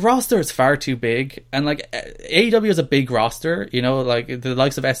 The roster is far too big, and like AEW is a big roster, you know, like the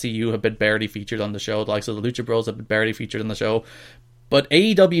likes of SCU have been barely featured on the show, the likes of the Lucha Bros have been barely featured on the show, but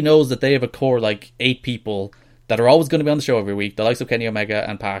AEW knows that they have a core like 8 people that are always going to be on the show every week. The likes of Kenny Omega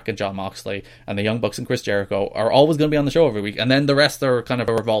and Pac and Jon Moxley and the Young Bucks and Chris Jericho are always going to be on the show every week, and then the rest are kind of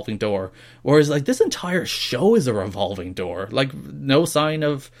a revolving door. Whereas like this entire show is a revolving door, like no sign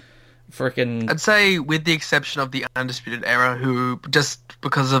of freaking... I'd say with the exception of the Undisputed Era, who just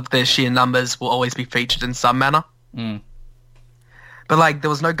because of their sheer numbers will always be featured in some manner. But like there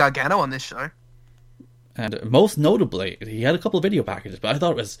was no Gargano on this show. And most notably, he had a couple of video packages, but I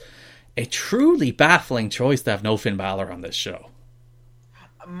thought it was a truly baffling choice to have no Finn Balor on this show.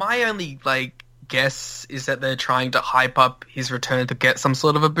 My only like guess is that they're trying to hype up his return to get some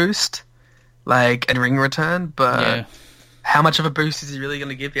sort of a boost, like a ring return, but how much of a boost is he really going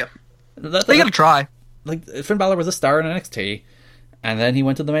to give you? They got to try. Like Finn Balor was a star in NXT, and then he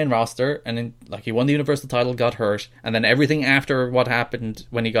went to the main roster, and then like he won the Universal title, got hurt, and then everything after what happened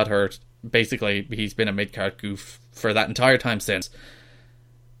when he got hurt, basically he's been a mid-card goof for that entire time since.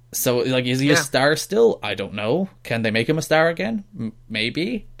 So like, is he a star still? I don't know. Can they make him a star again?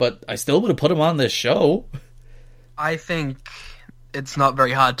 Maybe, but I still would have put him on this show. I think it's not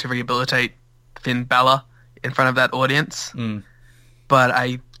very hard to rehabilitate Finn Balor in front of that audience, but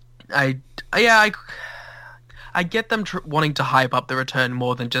I get them wanting to hype up the return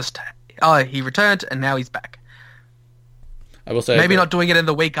more than just, he returned and now he's back. I will say maybe not doing it in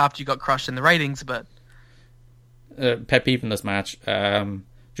the week after you got crushed in the ratings, but pet peeve in this match.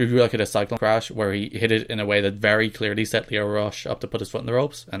 Drew Gulak hit a cyclone crash where he hit it in a way that very clearly set Lio Rush up to put his foot in the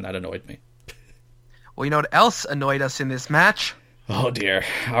ropes, and that annoyed me. Well, you know what else annoyed us in this match? Oh dear.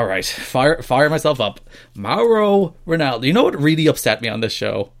 All right. Fire myself up. Mauro Ronaldo. You know what really upset me on this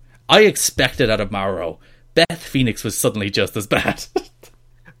show? I expected out of Mauro. Beth Phoenix was suddenly just as bad.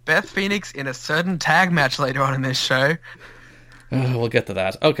 Beth Phoenix in a certain tag match later on in this show. We'll get to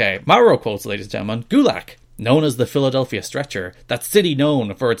that. Okay. Mauro quotes, ladies and gentlemen. Gulak, known as the Philadelphia Stretcher, that city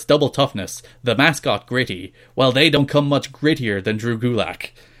known for its double toughness, the mascot Gritty. Well, they don't come much grittier than Drew Gulak.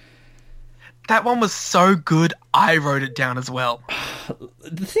 That one was so good, I wrote it down as well.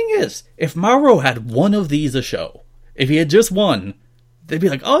 The thing is, if Mauro had one of these a show, if he had just one, they'd be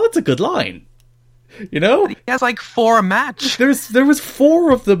like, oh, that's a good line. You know? He has like 4 a match. There was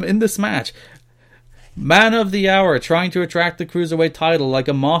 4 of them in this match. Man of the hour, trying to attract the Cruiserweight title like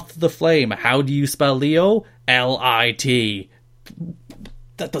a moth to the flame. How do you spell Leo? L-I-T.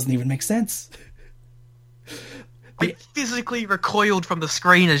 That doesn't even make sense. I physically recoiled from the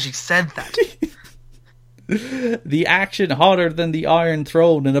screen as you said that. The action hotter than the Iron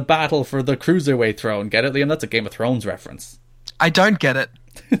Throne in a battle for the Cruiserweight throne. Get it, Liam? That's a Game of Thrones reference. I don't get it.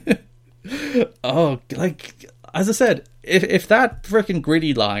 Oh, like, as I said, if that freaking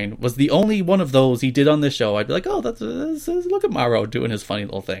Gritty line was the only one of those he did on this show, I'd be like, oh, that's look at Mauro doing his funny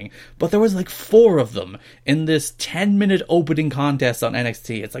little thing. But there was like 4 of them in this 10-minute opening contest on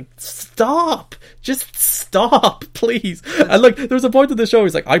NXT. It's like, stop! Just stop, please. And like, there was a point in the show,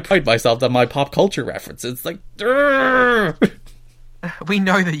 he's like, I pride myself on my pop culture reference. It's like, we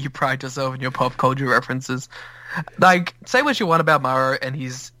know that you pride yourself in your pop culture references. Like, say what you want about Mauro and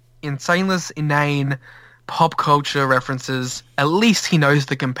his insaneless, inane pop culture references. At least he knows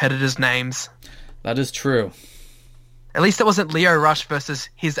the competitors' names. That is true. At least it wasn't Lio Rush versus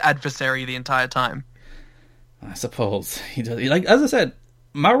his adversary the entire time. I suppose he does. Like, as I said,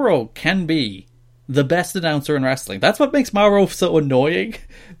 Mauro can be the best announcer in wrestling. That's what makes Mauro so annoying.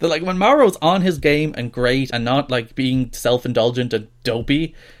 That like when Mauro's on his game and great and not like being self-indulgent and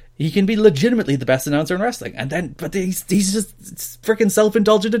dopey, he can be legitimately the best announcer in wrestling. And then, but he's just freaking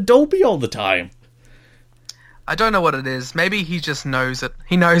self-indulgent and dopey all the time. I don't know what it is. Maybe he just knows it.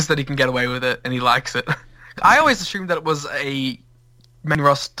 He knows that he can get away with it and he likes it. I always assumed that it was a main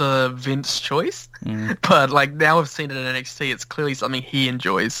roster Vince choice. But like now I've seen it in NXT, it's clearly something he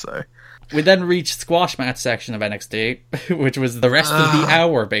enjoys, so. We then reached squash match section of NXT, which was the rest of the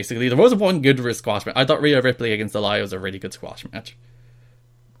hour, basically. There wasn't one good squash match. I thought Rhea Ripley against Aliyah was a really good squash match.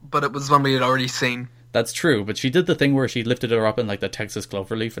 But it was one we had already seen. That's true, but she did the thing where she lifted her up in like the Texas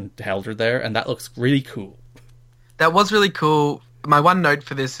cloverleaf and held her there, and that looks really cool. That was really cool. My one note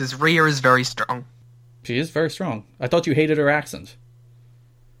for this is Rhea is very strong. She is very strong. I thought you hated her accent.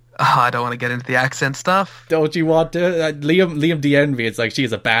 I don't want to get into the accent stuff. Don't you want to? Liam D-Envy, it's like she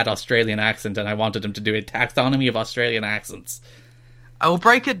has a bad Australian accent and I wanted him to do a taxonomy of Australian accents. I will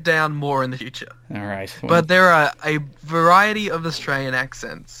break it down more in the future. Alright. Well, but there are a variety of Australian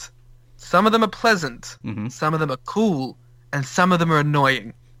accents. Some of them are pleasant, some of them are cool, and some of them are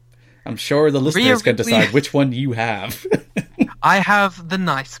annoying. I'm sure the listeners can decide which one you have. I have the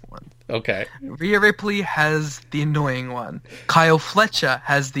nice one. Okay. Rhea Ripley has the annoying one. Kyle Fletcher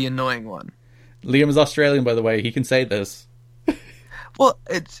has the annoying one. Liam is Australian, by the way. He can say this. Well,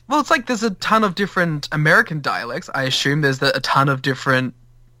 it's like there's a ton of different American dialects. I assume there's a ton of different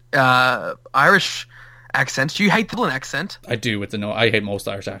Irish accents. You hate the Dublin accent. I do. I hate most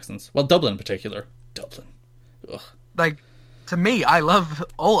Irish accents. Well, Dublin in particular. Dublin. Ugh. Like, to me, I love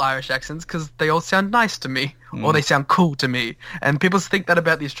all Irish accents because they all sound nice to me. Or they sound cool to me. And people think that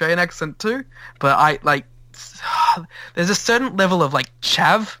about the Australian accent too. But there's a certain level of like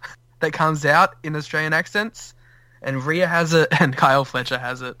chav that comes out in Australian accents. And Rhea has it and Kyle Fletcher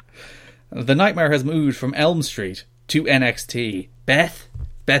has it. The Nightmare has moved from Elm Street to NXT. Beth,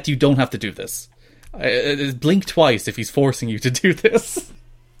 you don't have to do this. Blink twice if he's forcing you to do this.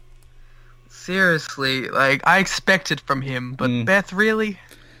 Seriously, like, I expect it from him, but Beth, really?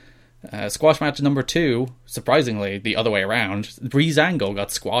 Squash match number 2, surprisingly, the other way around. Breezango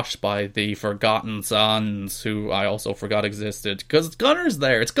got squashed by the Forgotten Sons, who I also forgot existed, because Gunner's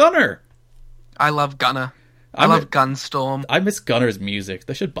there. It's Gunner! I love Gunner. I love Gunstorm. I miss Gunner's music.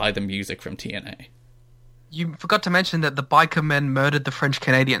 They should buy the music from TNA. You forgot to mention that the biker men murdered the French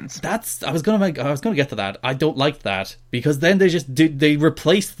Canadians. I was gonna get to that. I don't like that because then they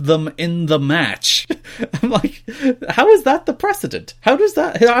replaced them in the match. I'm like, how is that the precedent? How is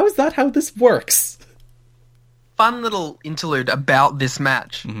that how this works? Fun little interlude about this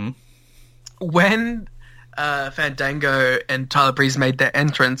match. When Fandango and Tyler Breeze made their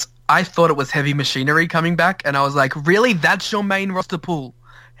entrance, I thought it was Heavy Machinery coming back, and I was like, really? That's your main roster pool?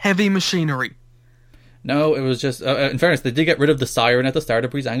 Heavy Machinery. No, it was just... in fairness, they did get rid of the siren at the start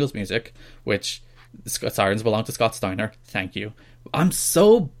of Breezango's music, which Sirens belong to Scott Steiner. Thank you. I'm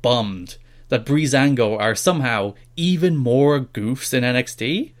so bummed that Breezango are somehow even more goofs in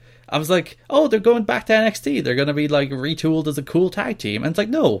NXT. I was like, oh, they're going back to NXT. They're going to be like retooled as a cool tag team. And it's like,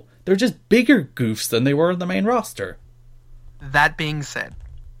 no, they're just bigger goofs than they were in the main roster. That being said,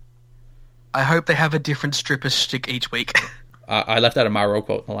 I hope they have a different stripper shtick each week. I left out a Mauro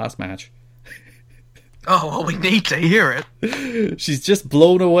quote in the last match. Oh, well, we need to hear it. She's just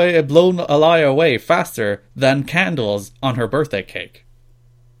blown Aliyah away faster than candles on her birthday cake.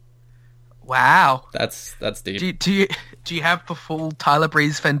 Wow. That's deep. Do you have the full Tyler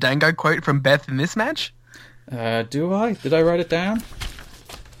Breeze Fandango quote from Beth in this match? Do I? Did I write it down?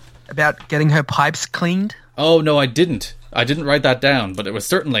 About getting her pipes cleaned? Oh, no, I didn't. I didn't write that down, but that was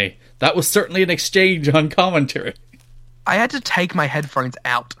certainly an exchange on commentary. I had to take my headphones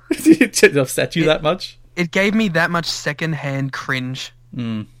out. Did it upset you that much? It gave me that much secondhand cringe.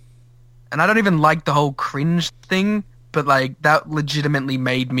 Mm. And I don't even like the whole cringe thing, but like that legitimately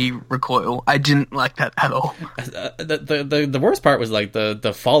made me recoil. I didn't like that at all. The worst part was like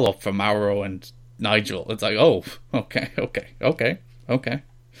the follow up from Mauro and Nigel. It's like, oh, okay.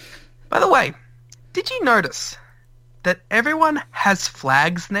 By the way, did you notice that everyone has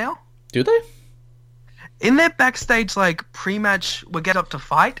flags now? Do they? In their backstage, like, pre-match, we get up to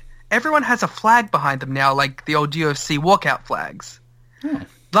fight, everyone has a flag behind them now, like the old UFC walkout flags. Oh.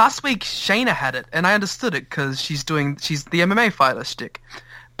 Last week, Shayna had it, and I understood it because she's the MMA fighter shtick.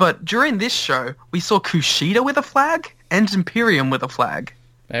 But during this show, we saw Kushida with a flag and Imperium with a flag.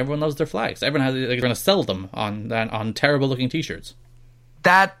 Everyone loves their flags. Everyone they're going to sell them on terrible-looking T-shirts.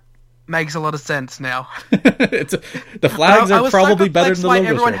 That makes a lot of sense now. The flags are probably better than the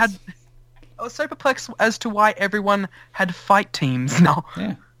logo shirts. I was so perplexed as to why everyone had fight teams now.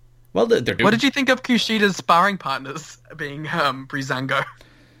 Yeah. Well, they're doing... What did you think of Kushida's sparring partners being Breezango?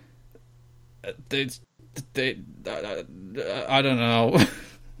 I don't know.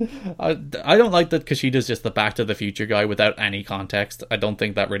 I don't like that Kushida's just the Back to the Future guy without any context. I don't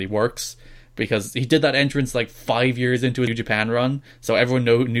think that really works. Because he did that entrance like 5 years into a New Japan run, so everyone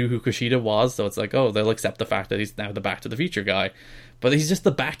knew who Kushida was, so it's like, oh, they'll accept the fact that he's now the Back to the Future guy. But he's just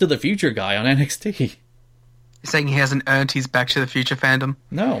the Back to the Future guy on NXT. You're saying he hasn't earned his Back to the Future fandom?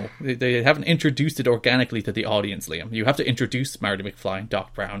 No, they haven't introduced it organically to the audience, Liam. You have to introduce Marty McFly and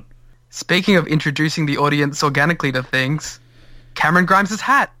Doc Brown. Speaking of introducing the audience organically to things, Cameron Grimes'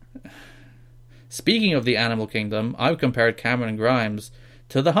 hat. Speaking of the animal kingdom, I've compared Cameron Grimes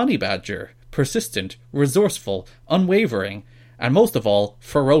to the honey badger. Persistent, resourceful, unwavering, and most of all,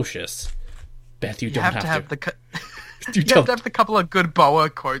 ferocious. Beth, you don't have to. You have to have the couple of good Boa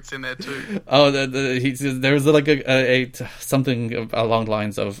quotes in there too. Oh, there was like something along the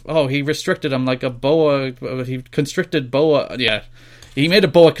lines of, oh, he restricted him like a boa. He constricted boa. Yeah, he made a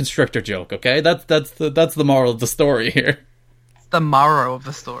boa constrictor joke. Okay, that's the moral of the story here. It's the moral of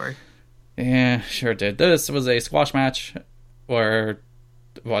the story. Yeah, sure did. This was a squash match where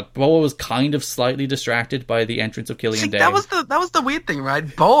Boa was kind of slightly distracted by the entrance of Killian Dane. That was the weird thing,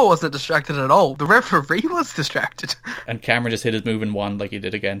 right? Boa wasn't distracted at all. The referee was distracted. And Cameron just hit his move and won like he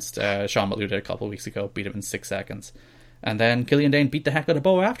did against Sean Maluda a couple of weeks ago. Beat him in 6 seconds. And then Killian Dane beat the heck out of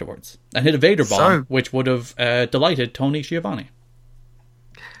Boa afterwards. And hit a Vader bomb, which would have delighted Tony Schiavone.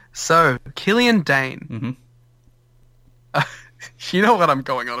 So, Killian Dane. Mm-hmm. You know what I'm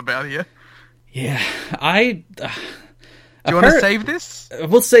going on about here. Yeah, Do you want to save this?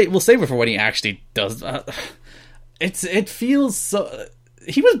 We'll save it for when he actually does. It feels so.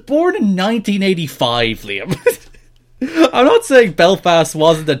 He was born in 1985, Liam. I'm not saying Belfast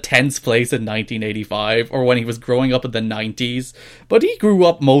wasn't a tense place in 1985 or when he was growing up in the 90s, but he grew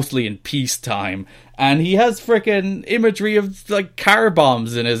up mostly in peacetime, and he has frickin' imagery of like car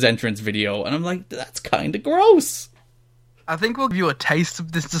bombs in his entrance video, and I'm like, that's kind of gross. I think we'll give you a taste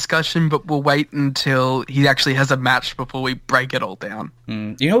of this discussion, but we'll wait until he actually has a match before we break it all down.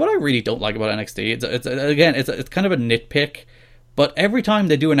 You know what I really don't like about NXT? It's kind of a nitpick, but every time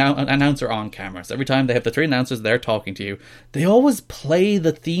they do an announcer on cameras, every time they have the 3 announcers there talking to you, they always play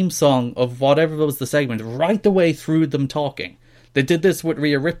the theme song of whatever was the segment right the way through them talking. They did this with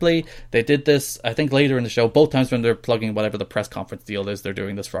Rhea Ripley. They did this, I think, later in the show, both times when they're plugging whatever the press conference deal is they're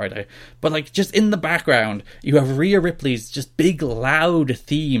doing this Friday. But, like, just in the background, you have Rhea Ripley's just big, loud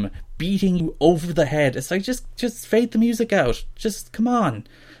theme beating you over the head. It's like, just fade the music out. Just, come on.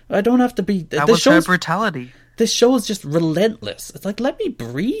 I don't have to be... That was her brutality. This show is just relentless. It's like, let me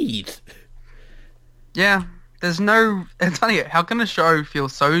breathe. Yeah, there's no... It's funny, how can a show feel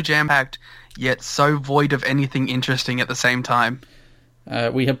so jam-packed yet so void of anything interesting at the same time?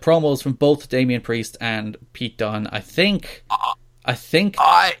 We have promos from both Damian Priest and Pete Dunne. I think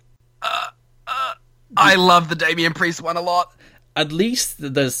I love the Damian Priest one a lot. At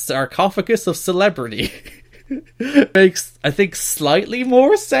least the sarcophagus of celebrity makes, I think, slightly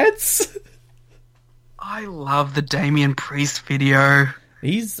more sense. I love the Damian Priest video.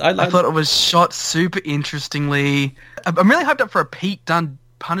 I thought it was shot super interestingly. I'm really hyped up for a Pete Dunne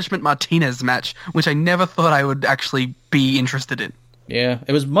Punishment Martinez match, which I never thought I would actually be interested in. Yeah,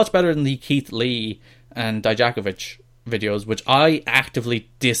 it was much better than the Keith Lee and Dijakovic videos, which I actively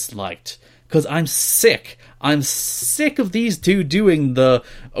disliked. Because I'm sick. I'm sick of these two doing the,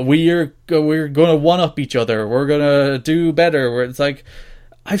 we're going to one-up each other, we're going to do better, where it's like,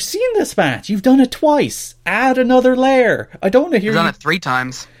 I've seen this match. You've done it twice. Add another layer. I don't want to hear You've done it 3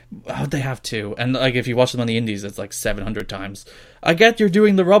 times. Oh, they have to. And like if you watch them on the indies, it's like 700 times. I get you're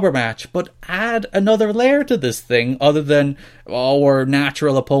doing the rubber match, but add another layer to this thing other than, oh, we're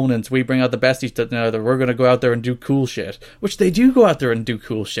natural opponents. We bring out the best each other. We're going to go out there and do cool shit. Which they do go out there and do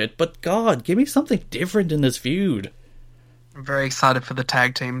cool shit. But God, give me something different in this feud. I'm very excited for the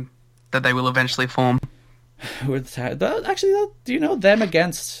tag team that they will eventually form. Actually, do you know them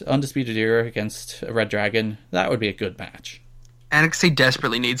against Undisputed Era, against Red Dragon? That would be a good match. NXT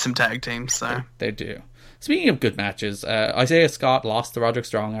desperately needs some tag teams, so... They do. Speaking of good matches, Isaiah Scott lost to Roderick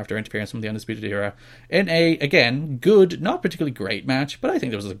Strong after interference from the Undisputed Era in a, again, good, not particularly great match, but I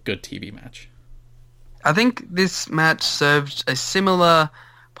think it was a good TV match. I think this match served a similar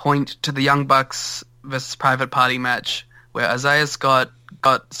point to the Young Bucks versus Private Party match, where Isaiah Scott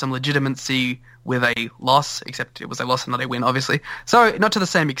got some legitimacy with a loss, except it was a loss and not a win, obviously. So, not to the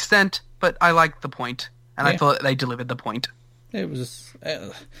same extent, but I liked the point, and I thought they delivered the point. It was...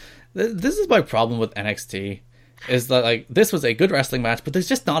 this is my problem with NXT, is that, like, this was a good wrestling match, but there's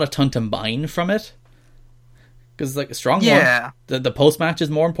just not a ton to mine from it. Because, like, Strong won. The post-match is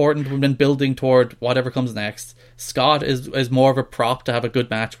more important. We've been building toward whatever comes next. Scott is more of a prop to have a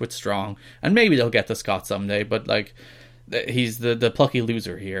good match with Strong. And maybe they'll get to Scott someday, but, like, he's the plucky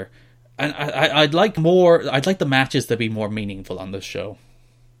loser here. And I'd like the matches to be more meaningful on this show.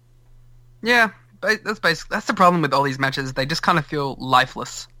 Yeah, that's the problem with all these matches. They just kind of feel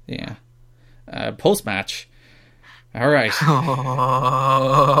lifeless. Yeah. Post-match. All right.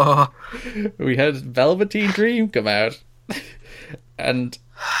 We had Velveteen Dream come out. And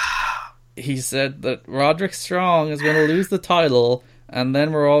he said that Roderick Strong is going to lose the title, and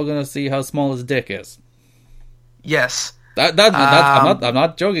then we're all going to see how small his dick is. Yes. I'm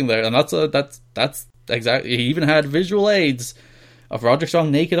not joking there, and that's exactly. He even had visual aids of Roderick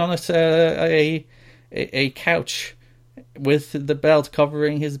Strong naked on a couch with the belt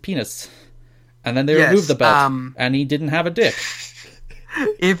covering his penis, and then they removed the belt, and he didn't have a dick.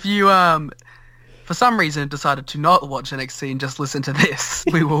 If you for some reason decided to not watch NXT and just listen to this,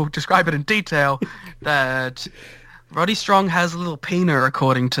 we will describe it in detail. That Roddy Strong has a little peener,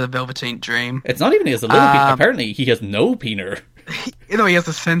 according to Velveteen Dream. It's not even he has a little peener. Apparently, he has no peener. You know, he has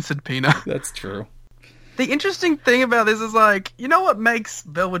a censored peener. That's true. The interesting thing about this is, like, you know what makes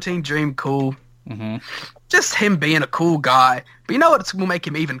Velveteen Dream cool? Mm-hmm. Just him being a cool guy. But you know what will make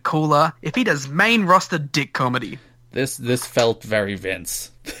him even cooler? If he does main roster dick comedy. This felt very Vince.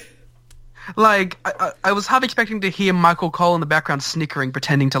 Like, I was half expecting to hear Michael Cole in the background snickering,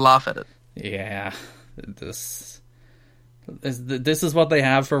 pretending to laugh at it. Yeah, this is what they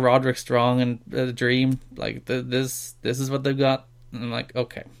have for Roderick Strong and Dream. Like, this is what they've got. And I'm like,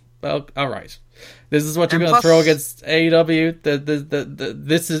 okay, well, all right. This is what you're going to throw against AEW.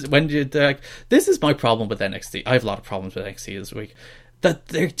 This is when you like. This is my problem with NXT. I have a lot of problems with NXT this week. That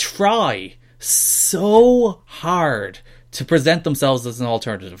they try so hard to present themselves as an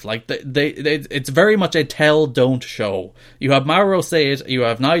alternative. Like it's very much a tell don't show. You have Mauro say it, you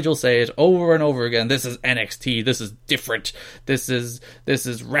have Nigel say it over and over again. This is NXT. This is different. This is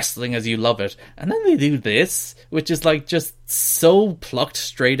wrestling as you love it. And then they do this, which is like just so plucked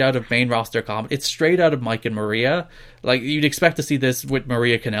straight out of main roster comedy. It's straight out of Mike and Maria. Like you'd expect to see this with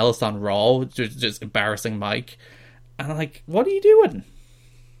Maria Kanellis on Raw, just embarrassing Mike. And I'm like, what are you doing?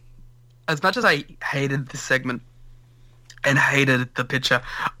 As much as I hated this segment and hated the picture,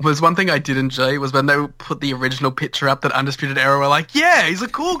 was one thing I did enjoy was when they put the original picture up that Undisputed Era were like, yeah, he's a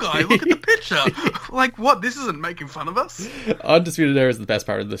cool guy, look at the picture. Like, what, this isn't making fun of us? Undisputed Era is the best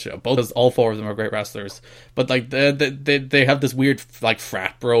part of the show, both all four of them are great wrestlers, but like they have this weird like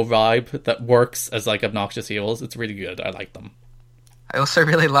frat bro vibe that works as like obnoxious heels. It's really good. I like them. I also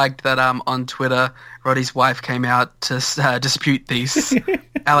really liked that on Twitter, Roddy's wife came out to dispute these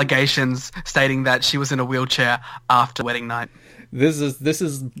allegations, stating that she was in a wheelchair after wedding night. This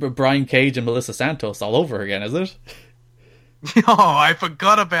is Brian Cage and Melissa Santos all over again, is it? Oh, I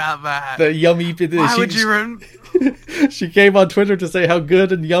forgot about that. The yummy. Why would you? She came on Twitter to say how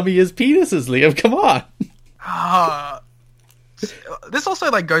good and yummy his penis is, Liam. Come on. This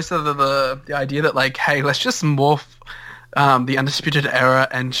also like goes to the idea that like, hey, let's just morph the Undisputed Era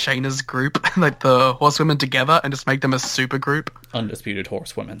and Shayna's group, like the Horsewomen together, and just make them a super group. Undisputed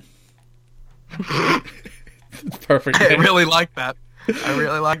Horsewomen. Perfect. I really like that. I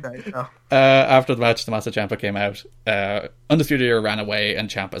really like that. Yeah. After the match, Tommaso Ciampa came out. Undisputed Era ran away, and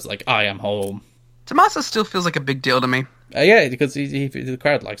Ciampa's like, I am home. Tommaso still feels like a big deal to me. Yeah, because the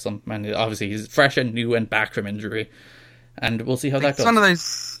crowd likes him, and obviously he's fresh and new and back from injury, and we'll see how that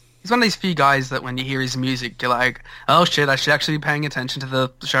goes. He's one of these few guys that when you hear his music, you're like, oh shit, I should actually be paying attention to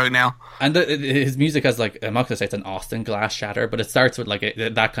the show now. And his music has like, I'm not going to say it's an Austin glass shatter, but it starts with like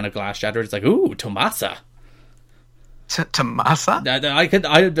that kind of glass shatter. It's like, ooh, Tommaso. Tommaso?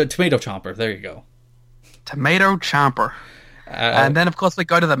 The Tomato Chomper. There you go. Tomato Chomper. And then, of course, we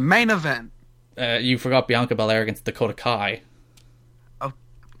go to the main event. You forgot Bianca Belair against Dakota Kai. Oh,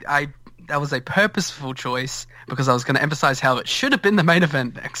 that was a purposeful choice because I was going to emphasize how it should have been the main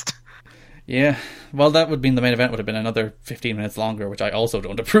event next. Yeah, well, that would mean the main event would have been another 15 minutes longer, which I also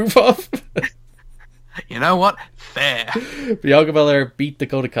don't approve of. You know what? Fair. Bianca Belair beat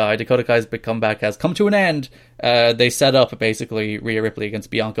Dakota Kai. Dakota Kai's big comeback has come to an end. They set up basically Rhea Ripley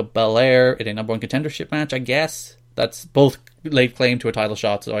against Bianca Belair in a number one contendership match, I guess. That's both laid claim to a title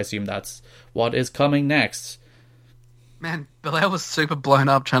shot, so I assume that's what is coming next. Man, Belair was super blown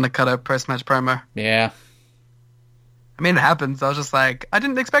up trying to cut a post-match promo. Yeah. I mean, it happens. I was just like, I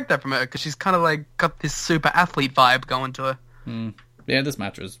didn't expect that from her because she's kind of like got this super athlete vibe going to her. Yeah, this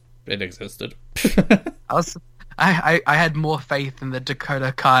match it existed. I had more faith in the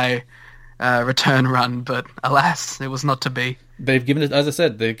Dakota Kai return run, but alas, it was not to be. They've given it, as I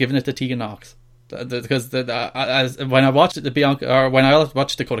said, they've given it to Tegan Knox. Because when I watched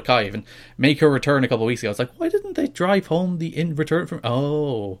Dakota Kai even make her return a couple of weeks ago, I was like, why didn't they drive home the in return from?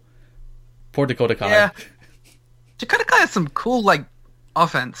 Oh, poor Dakota Kai. Yeah, Dakota Kai has some cool like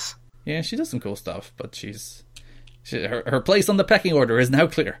offense. Yeah, she does some cool stuff, but her place on the pecking order is now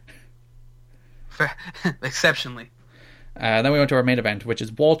clear. Exceptionally. Then we went to our main event, which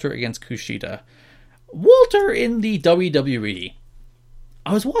is Walter against Kushida. Walter in the WWE.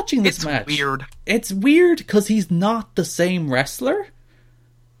 I was watching this match. It's weird because he's not the same wrestler.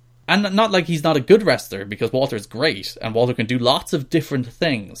 And not like he's not a good wrestler, because Walter's great, and Walter can do lots of different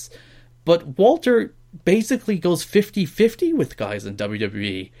things. But Walter basically goes 50-50 with guys in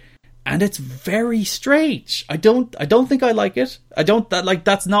WWE. And it's very strange. I don't think I like it.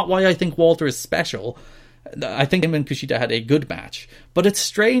 That's not why I think Walter is special. I think him and Kushida had a good match, but it's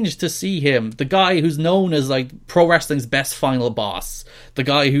strange to see him, the guy who's known as like pro wrestling's best final boss, the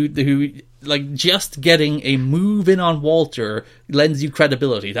guy who like just getting a move in on Walter lends you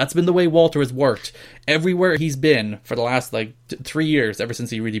credibility. That's been the way Walter has worked everywhere he's been for the last like 3 years, ever since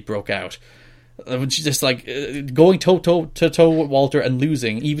he really broke out. Just like going toe to toe with Walter and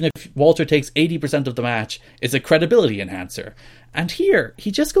losing, even if Walter takes 80% of the match, is a credibility enhancer. And here,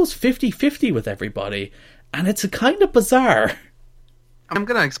 he just goes 50-50 with everybody, and it's kind of bizarre. I'm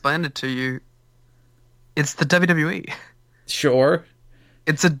going to explain it to you. It's the WWE. Sure.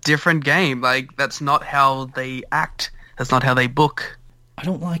 It's a different game. Like, that's not how they act. That's not how they book. I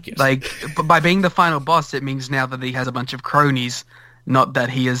don't like it. Like, by being the final boss, it means now that he has a bunch of cronies, not that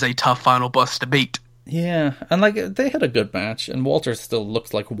he is a tough final boss to beat. Yeah, and like, they had a good match, and Walter still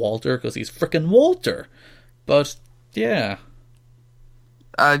looks like Walter because he's frickin' Walter. But, yeah.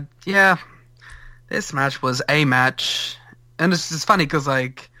 Yeah, this match was a match, and it's just funny because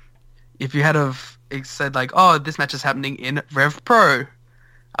like, if you had have said like, oh, this match is happening in Rev Pro,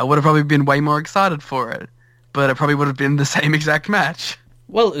 I would have probably been way more excited for it, but it probably would have been the same exact match.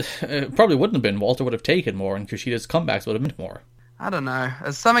 Well, it probably wouldn't have been. Walter would have taken more, and Kushida's comebacks would have been more. I don't know.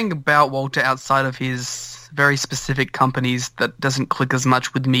 There's something about Walter outside of his very specific companies that doesn't click as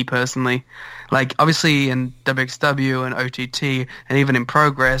much with me personally. Like, obviously in WXW and OTT, and even in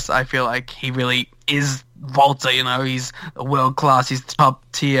Progress, I feel like he really is Walter, you know, he's a world class, he's top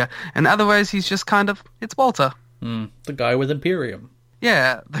tier. And otherwise, he's just kind of, it's Walter. The guy with Imperium.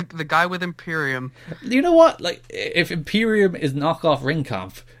 Yeah, the guy with Imperium. You know what? Like, if Imperium is knockoff Ring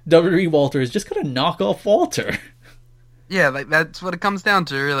Kampf, WWE Walter is just gonna knock off Walter. Yeah, like, that's what it comes down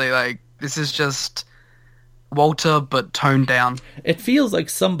to, really. Like, this is just Walter, but toned down. It feels like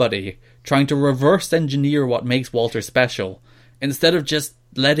somebody trying to reverse engineer what makes Walter special, instead of just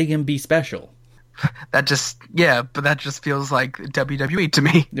letting him be special. But that just feels like WWE to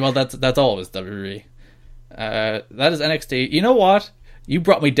me. Well, that's always WWE. That is NXT. You know what? You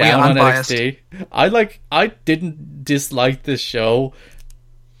brought me down are on unbiased. NXT. I didn't dislike this show,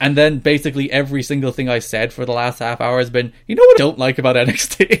 and then basically every single thing I said for the last half hour has been, you know what I don't like about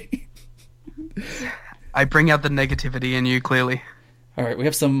NXT? I bring out the negativity in you, clearly. All right, we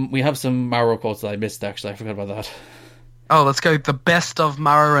have some Mauro quotes that I missed. Actually, I forgot about that. Oh, let's go. The best of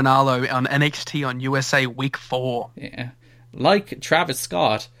Mauro Ranallo on NXT on USA Week 4. Yeah, like Travis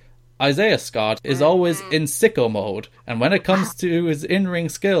Scott, Isaiah Scott is always in sicko mode, and when it comes to his in-ring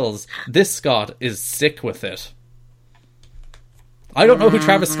skills, this Scott is sick with it. I don't know who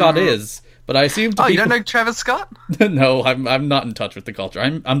Travis Scott is, but I assume. Oh, you don't know Travis Scott? No, I'm not in touch with the culture.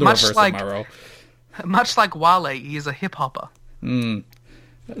 I'm the Much reverse like- of Mauro. Much like Wale, he is a hip hopper.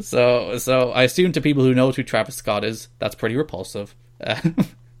 So I assume to people who know who Travis Scott is, that's pretty repulsive.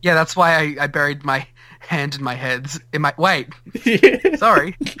 Yeah, that's why I buried my hand in my heads.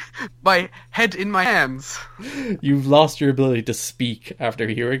 Sorry. My head in my hands. You've lost your ability to speak after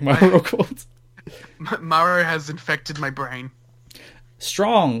hearing Mauro quotes. Mauro has infected my brain.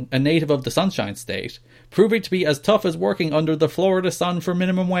 Strong, a native of the Sunshine State, proving to be as tough as working under the Florida sun for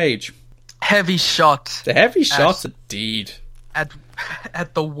minimum wage. Heavy shot The heavy shots, indeed.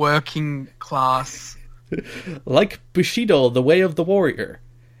 at the working class. Like Bushido, the way of the warrior.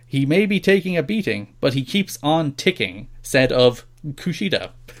 He may be taking a beating, but he keeps on ticking, said of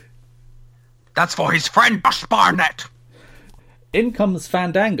Kushida. That's for his friend Josh Barnett. In comes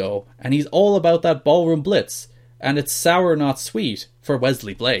Fandango, and he's all about that ballroom blitz, and it's sour not sweet for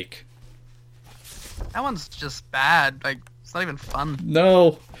Wesley Blake. That one's just bad. Like, it's not even fun.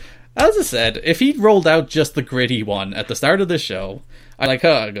 No. As I said, if he'd rolled out just the gritty one at the start of the show, I'd like,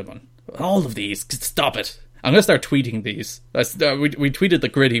 good one. All of these, stop it. I'm going to start tweeting these. We tweeted the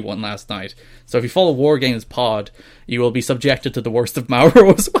gritty one last night. So if you follow War Games Pod, you will be subjected to the worst of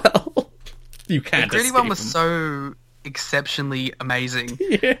Mauro as well. You can't The gritty escape one was him. so exceptionally amazing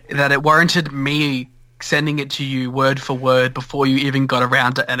Yeah. that it warranted me sending it to you word for word before you even got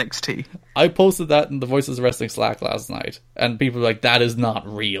around to NXT. I posted that in the Voices of Wrestling Slack last night, and people were like, that is not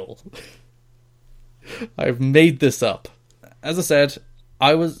real. I've made this up. As I said,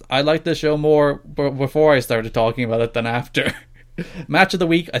 I liked this show more before I started talking about it than after. Match of the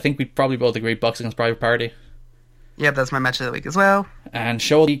week, I think we'd probably both agree, Bucks against Private Party. Yeah, that's my match of the week as well. And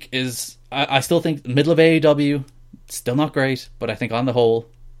show of the week is, I still think, middle of AEW, still not great, but I think on the whole,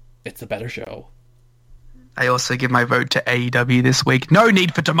 it's a better show. I also give my vote to AEW this week. No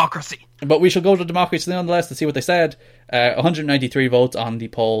need for democracy. But we shall go to Democracy nonetheless to see what they said. 193 votes on the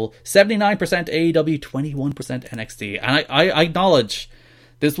poll. 79% AEW, 21% NXT. And I acknowledge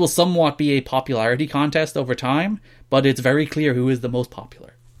this will somewhat be a popularity contest over time, but it's very clear who is the most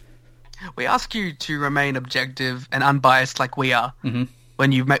popular. We ask you to remain objective and unbiased like we are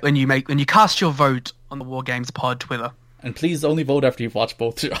when you cast your vote on the War Games Pod Twitter. And please only vote after you've watched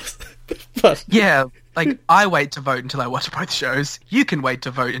both shows. But Yeah, like I wait to vote until I watch both shows. You can wait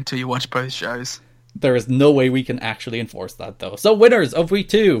to vote until you watch both shows. there is no way we can actually enforce that, though. So winners of week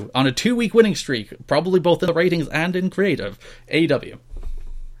 2 on a 2-week winning streak, probably both in the ratings and in creative, AEW.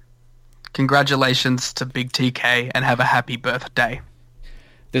 Congratulations to Big TK and have a happy birthday.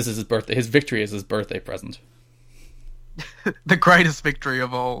 This is his birthday. His victory is his birthday present. The greatest victory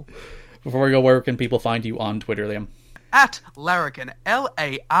of all. Before we go, where can people find you on Twitter, Liam? At Larrikin,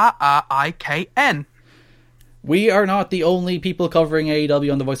 Larrikin. We are not the only people covering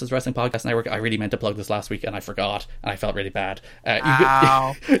AEW on the Voices Wrestling Podcast Network. I really meant to plug this last week and I forgot, and I felt really bad.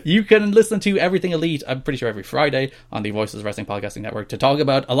 Ow. You can listen to Everything Elite, I'm pretty sure every Friday, on the Voices Wrestling Podcasting Network to talk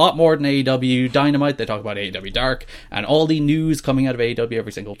about a lot more than AEW Dynamite. They talk about AEW Dark and all the news coming out of AEW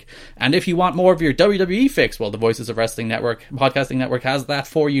every single week. And if you want more of your WWE fix, well, the Voices of Wrestling Network Podcasting Network has that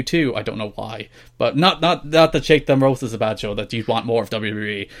for you too. I don't know why, but not that Shake Them Ropes is a bad show, that you want more of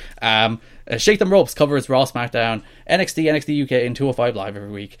WWE. Shake Them Ropes covers Raw, SmackDown, NXT, NXT UK, and 205 Live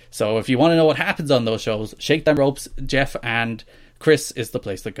every week. So if you want to know what happens on those shows, Shake Them Ropes, Jeff and Chris is the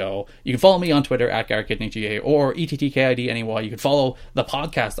place to go. You can follow me on Twitter at GarrettKidneyGA or ETTKIDNEY. You can follow the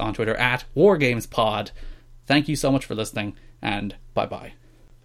podcast on Twitter at WarGamesPod. Thank you so much for listening, and bye-bye.